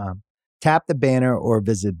empower.com. Tap the banner or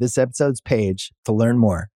visit this episode's page to learn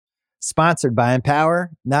more. Sponsored by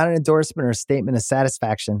Empower, not an endorsement or a statement of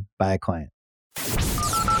satisfaction by a client.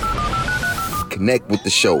 Connect with the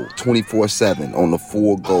show 24/7 on the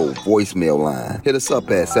Full Go voicemail line. Hit us up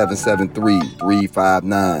at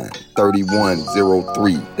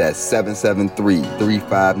 773-359-3103. That's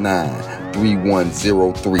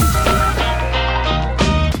 773-359-3103.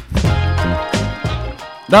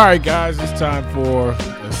 All right, guys, it's time for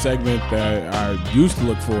a segment that I used to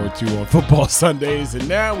look forward to on football Sundays, and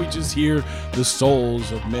now we just hear the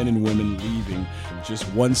souls of men and women leaving just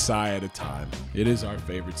one sigh at a time. It is our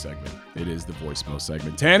favorite segment. It is the voicemail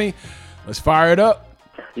segment. Tanny, let's fire it up.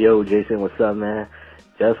 Yo, Jason, what's up, man?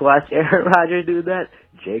 Just watch Aaron Rodgers do that.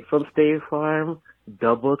 Jake from State Farm,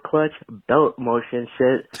 double clutch, belt motion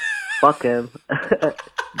shit. Fuck him.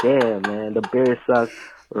 Damn, man, the Bears suck.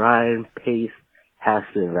 Ryan Pace has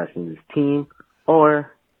to invest in his team,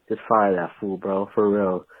 or just fire that fool, bro, for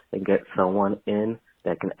real, and get someone in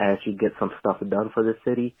that can actually get some stuff done for the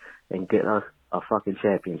city and get us a fucking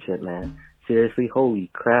championship, man. Seriously, holy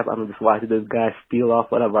crap, I'm just watching this guy steal off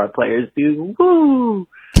one of our players, dude. Woo!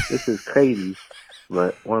 This is crazy.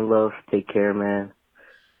 But one love, take care, man.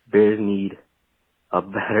 Bears need a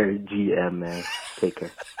better GM, man. Take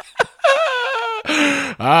care.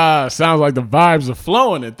 Sounds like the vibes are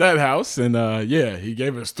flowing at that house. And yeah, he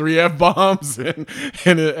gave us 3 F-bombs and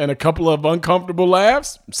a couple of uncomfortable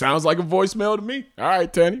laughs. Sounds like a voicemail to me. All right,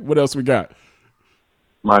 Tanny, what else we got?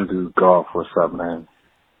 My dude Golf, what's up, man?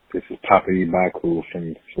 This is Papa Ibaku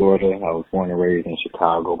from Florida. I was born and raised in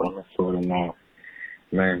Chicago, but I'm in Florida now.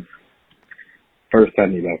 Man, first I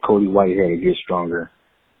need that Cody Whitehair to get stronger.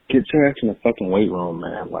 Get your ass in the fucking weight room,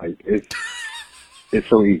 man. Like, it's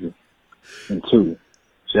so easy. And 2,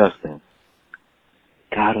 Justin,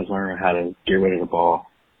 gotta learn how to get rid of the ball.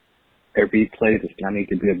 Every play does not need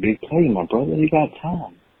to be a big play, my brother. You got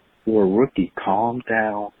time. You're a rookie. Calm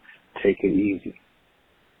down. Take it easy.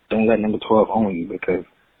 Don't let number 12 own you because,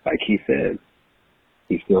 like he said,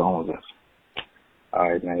 he still owns us.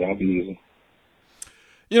 All right, man, y'all be easy.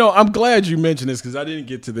 You know, I'm glad you mentioned this because I didn't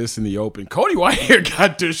get to this in the open. Cody Whitehair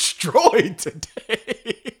got destroyed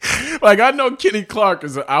today. Like, I know Kenny Clark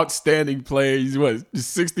is an outstanding player. He's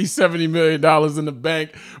 $60-70 million in the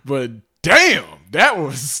bank, but damn, that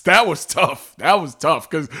was tough. That was tough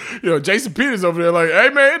because, you know, Jason Peters over there like, hey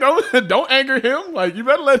man, don't anger him. Like, you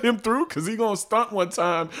better let him through because he's gonna stunt one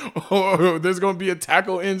time, or there's gonna be a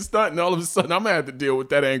tackle in stunt, and all of a sudden I'm gonna have to deal with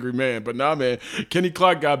that angry man. But nah, man, Kenny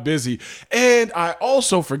Clark got busy, and I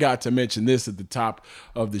also forgot to mention this at the top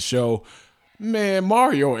of the show. Man,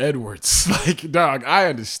 Mario Edwards, like, dog, I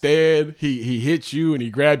understand he hit you and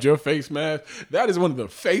he grabbed your face mask. That is one of the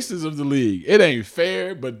faces of the league. It ain't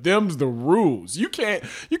fair, but them's the rules. You can't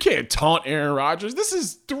taunt Aaron Rodgers. This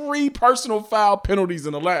is 3 personal foul penalties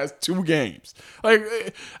in the last 2 games.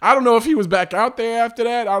 Like, I don't know if he was back out there after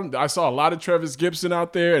that. I saw a lot of Travis Gibson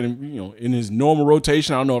out there, and, you know, in his normal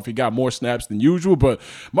rotation, I don't know if he got more snaps than usual, but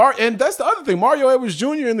and that's the other thing. Mario Edwards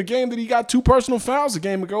Jr. in the game that he got 2 personal fouls a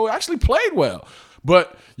game ago actually played well.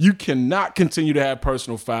 But you cannot continue to have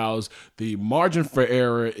personal fouls. The margin for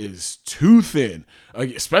error is too thin,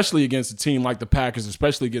 especially against a team like the Packers,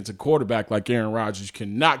 especially against a quarterback like Aaron Rodgers. You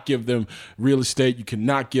cannot give them real estate. You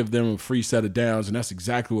cannot give them a free set of downs, and that's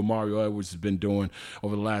exactly what Mario Edwards has been doing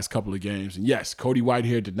over the last couple of games. And yes, Cody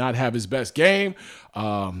Whitehair did not have his best game.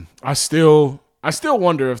 I still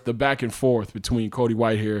wonder if the back and forth between Cody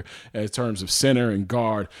Whitehair in terms of center and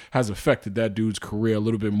guard has affected that dude's career a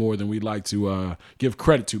little bit more than we'd like to give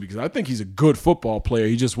credit to, because I think he's a good football player.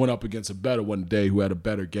 He just went up against a better one today who had a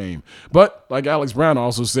better game. But like Alex Brown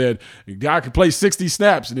also said, a guy could play 60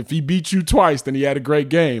 snaps, and if he beat you twice, then he had a great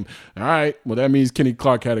game. All right, well, that means Kenny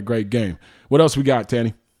Clark had a great game. What else we got,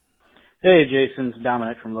 Tanny? Hey, Jason. It's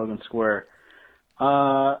Dominic from Logan Square.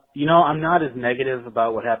 You know, I'm not as negative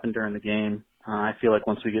about what happened during the game. I feel like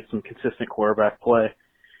once we get some consistent quarterback play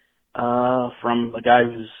from a guy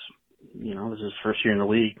who's, you know, this is his first year in the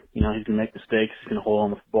league, you know, he's going to make mistakes. He's going to hold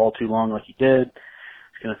on with the ball too long like he did.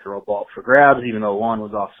 He's going to throw a ball for grabs, even though one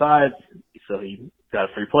was offside. So he got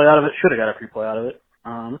a free play out of it. Should have got a free play out of it.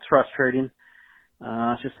 It's frustrating.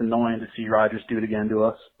 It's just annoying to see Rodgers do it again to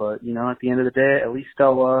us. But, you know, at the end of the day, at least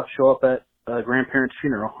I'll show up at a grandparent's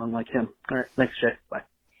funeral, unlike him. All right, thanks, Jay. Bye.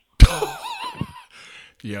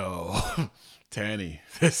 Yo, Tanny,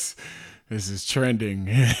 this is trending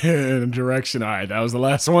in a direction. All right, that was the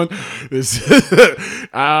last one.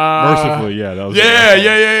 Mercifully, yeah. That was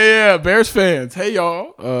yeah. Bears fans, hey,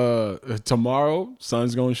 y'all. Tomorrow,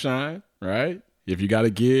 sun's going to shine, right? If you got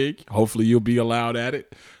a gig, hopefully you'll be allowed at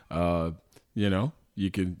it. You know,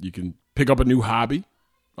 you can pick up a new hobby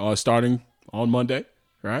starting on Monday.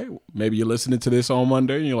 Right? Maybe you're listening to this on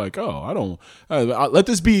Monday and you're like, oh, I don't let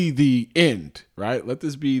this be the end, right? Let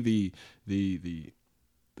this be the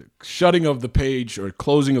shutting of the page or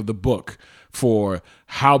closing of the book for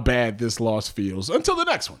how bad this loss feels until the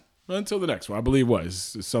next one. I believe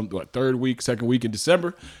second week in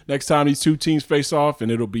December. Next time these two teams face off,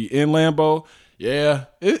 and it'll be in Lambeau. Yeah,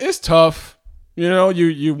 it's tough. You know,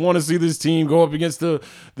 you want to see this team go up against the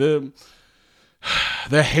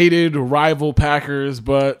hated rival Packers,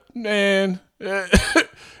 but man, it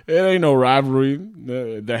ain't no rivalry.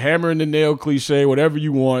 The hammer and the nail cliche, whatever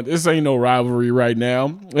you want, this ain't no rivalry right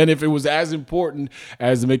now. And if it was as important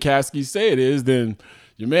as the McCaskies say it is, then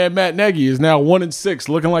your man Matt Nagy is now 1-6,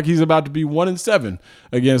 looking like he's about to be 1-7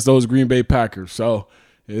 against those Green Bay Packers. So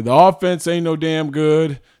the offense ain't no damn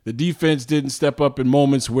good. The defense didn't step up in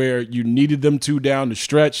moments where you needed them to down the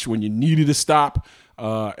stretch, when you needed to stop.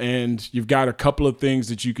 And you've got a couple of things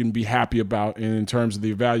that you can be happy about in terms of the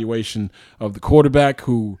evaluation of the quarterback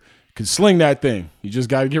who can sling that thing. You just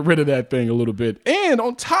got to get rid of that thing a little bit. And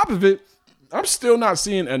on top of it, I'm still not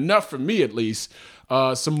seeing enough, for me at least,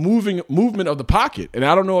 some movement of the pocket. And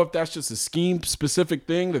I don't know if that's just a scheme-specific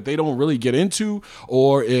thing that they don't really get into,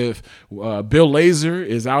 or if Bill Lazor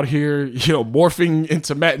is out here, morphing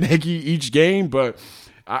into Matt Nagy each game. But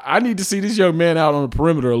I need to see this young man out on the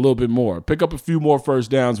perimeter a little bit more. Pick up a few more first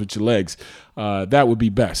downs with your legs. That would be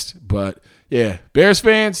best. But, yeah, Bears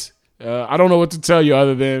fans, I don't know what to tell you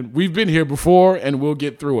other than we've been here before and we'll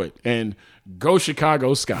get through it. And go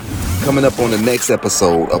Chicago Sky. Coming up on the next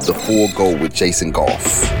episode of The Full Go with Jason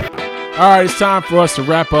Goff. All right, it's time for us to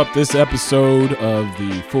wrap up this episode of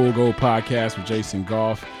the Full Go podcast with Jason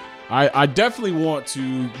Goff. I definitely want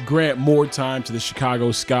to grant more time to the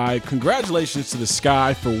Chicago Sky. Congratulations to the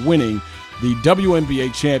Sky for winning the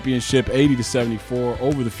WNBA championship 80-74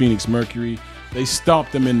 over the Phoenix Mercury. They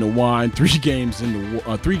stomped them in the wine, 3 games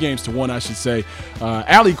to 1, I should say.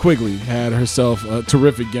 Allie Quigley had herself a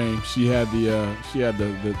terrific game. She had the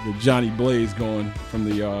Johnny Blaze going from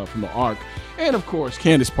the arc. And, of course,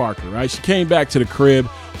 Candace Parker, right? She came back to the crib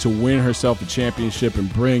to win herself a championship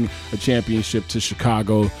and bring a championship to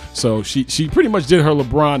Chicago. So she pretty much did her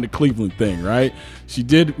LeBron to Cleveland thing, right? She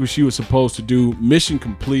did what she was supposed to do. Mission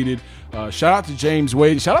completed. Shout out to James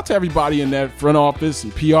Wade. Shout out to everybody in that front office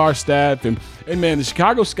and PR staff. And man, the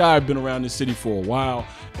Chicago Sky have been around this city for a while.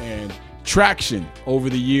 And traction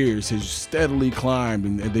over the years has steadily climbed,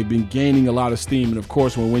 and they've been gaining a lot of steam. And of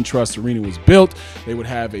course, when Wintrust Arena was built, they would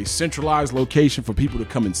have a centralized location for people to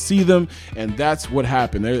come and see them, and that's what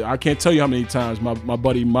happened. I can't tell you how many times my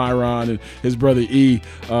buddy Myron and his brother E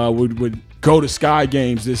would go to Sky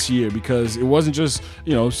games this year, because it wasn't just,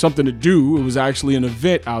 something to do. It was actually an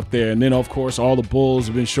event out there. And then, of course, all the Bulls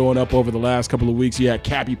have been showing up over the last couple of weeks. You had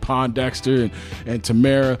Cappie Pondexter and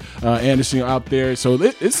Tamara Anderson out there. So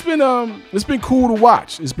it's been cool to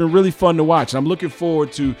watch. It's been really fun to watch. And I'm looking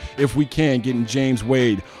forward to, if we can, getting James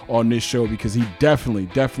Wade on this show, because he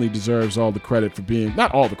definitely deserves all the credit for being,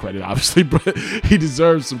 not all the credit, obviously, but he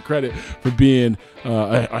deserves some credit for being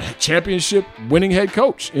a championship winning head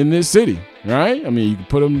coach in this city. Right? I mean, you can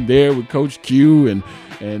put him there with Coach Q and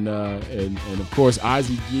of course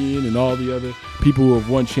Ozzie Guillen and all the other people who have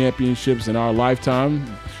won championships in our lifetime.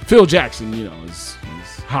 Phil Jackson, is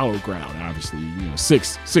hollow ground. Obviously,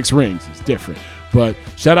 6 rings is different. But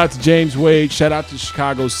shout out to James Wade. Shout out to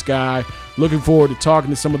Chicago Sky. Looking forward to talking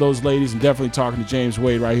to some of those ladies, and definitely talking to James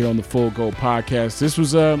Wade right here on the Full Go podcast. This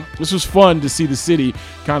was fun to see the city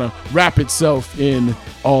kind of wrap itself in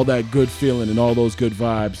all that good feeling and all those good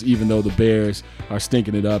vibes, even though the Bears are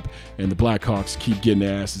stinking it up and the Blackhawks keep getting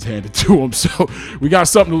their asses handed to them. So we got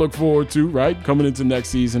something to look forward to, right? Coming into next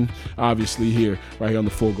season, obviously here right here on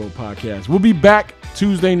the Full Go podcast. We'll be back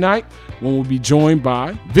Tuesday night when we'll be joined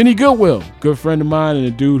by Vinny Goodwill, good friend of mine and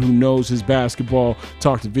a dude who knows his basketball.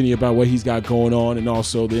 Talk to Vinny about what he's got going on and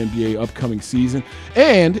also the NBA upcoming season.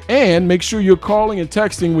 And make sure you're calling and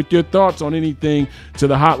texting with your thoughts on anything to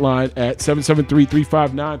the hotline at 773-350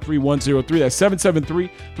 773-359-3103. That's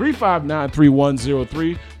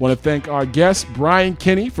 773-359-3103. Want to thank our guest, Brian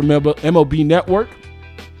Kenny from MLB Network,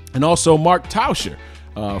 and also Mark Tauscher,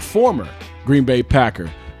 former Green Bay Packer.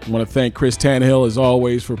 I want to thank Chris Tannehill, as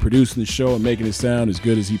always, for producing the show and making it sound as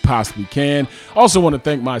good as he possibly can. Also want to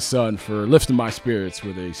thank my son for lifting my spirits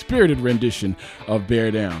with a spirited rendition of Bear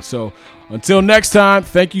Down. So until next time,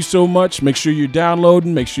 thank you so much. Make sure you're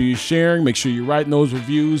downloading. Make sure you're sharing. Make sure you're writing those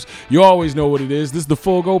reviews. You always know what it is. This is the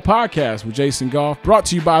Full Go Podcast with Jason Goff, brought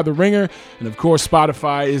to you by The Ringer. And, of course,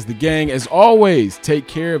 Spotify is the gang. As always, take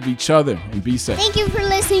care of each other and be safe. Thank you for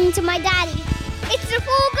listening to my daddy. It's the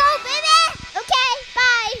Full Go, baby! Okay,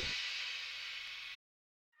 bye!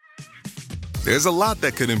 There's a lot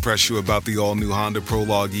that could impress you about the all-new Honda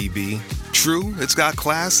Prologue EV. True, it's got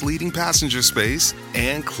class-leading passenger space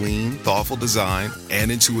and clean, thoughtful design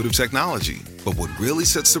and intuitive technology. But what really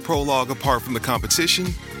sets the Prologue apart from the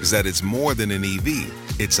competition is that it's more than an EV.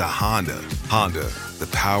 It's a Honda. Honda, the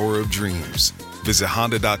power of dreams. Visit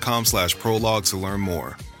honda.com/prologue to learn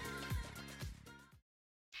more.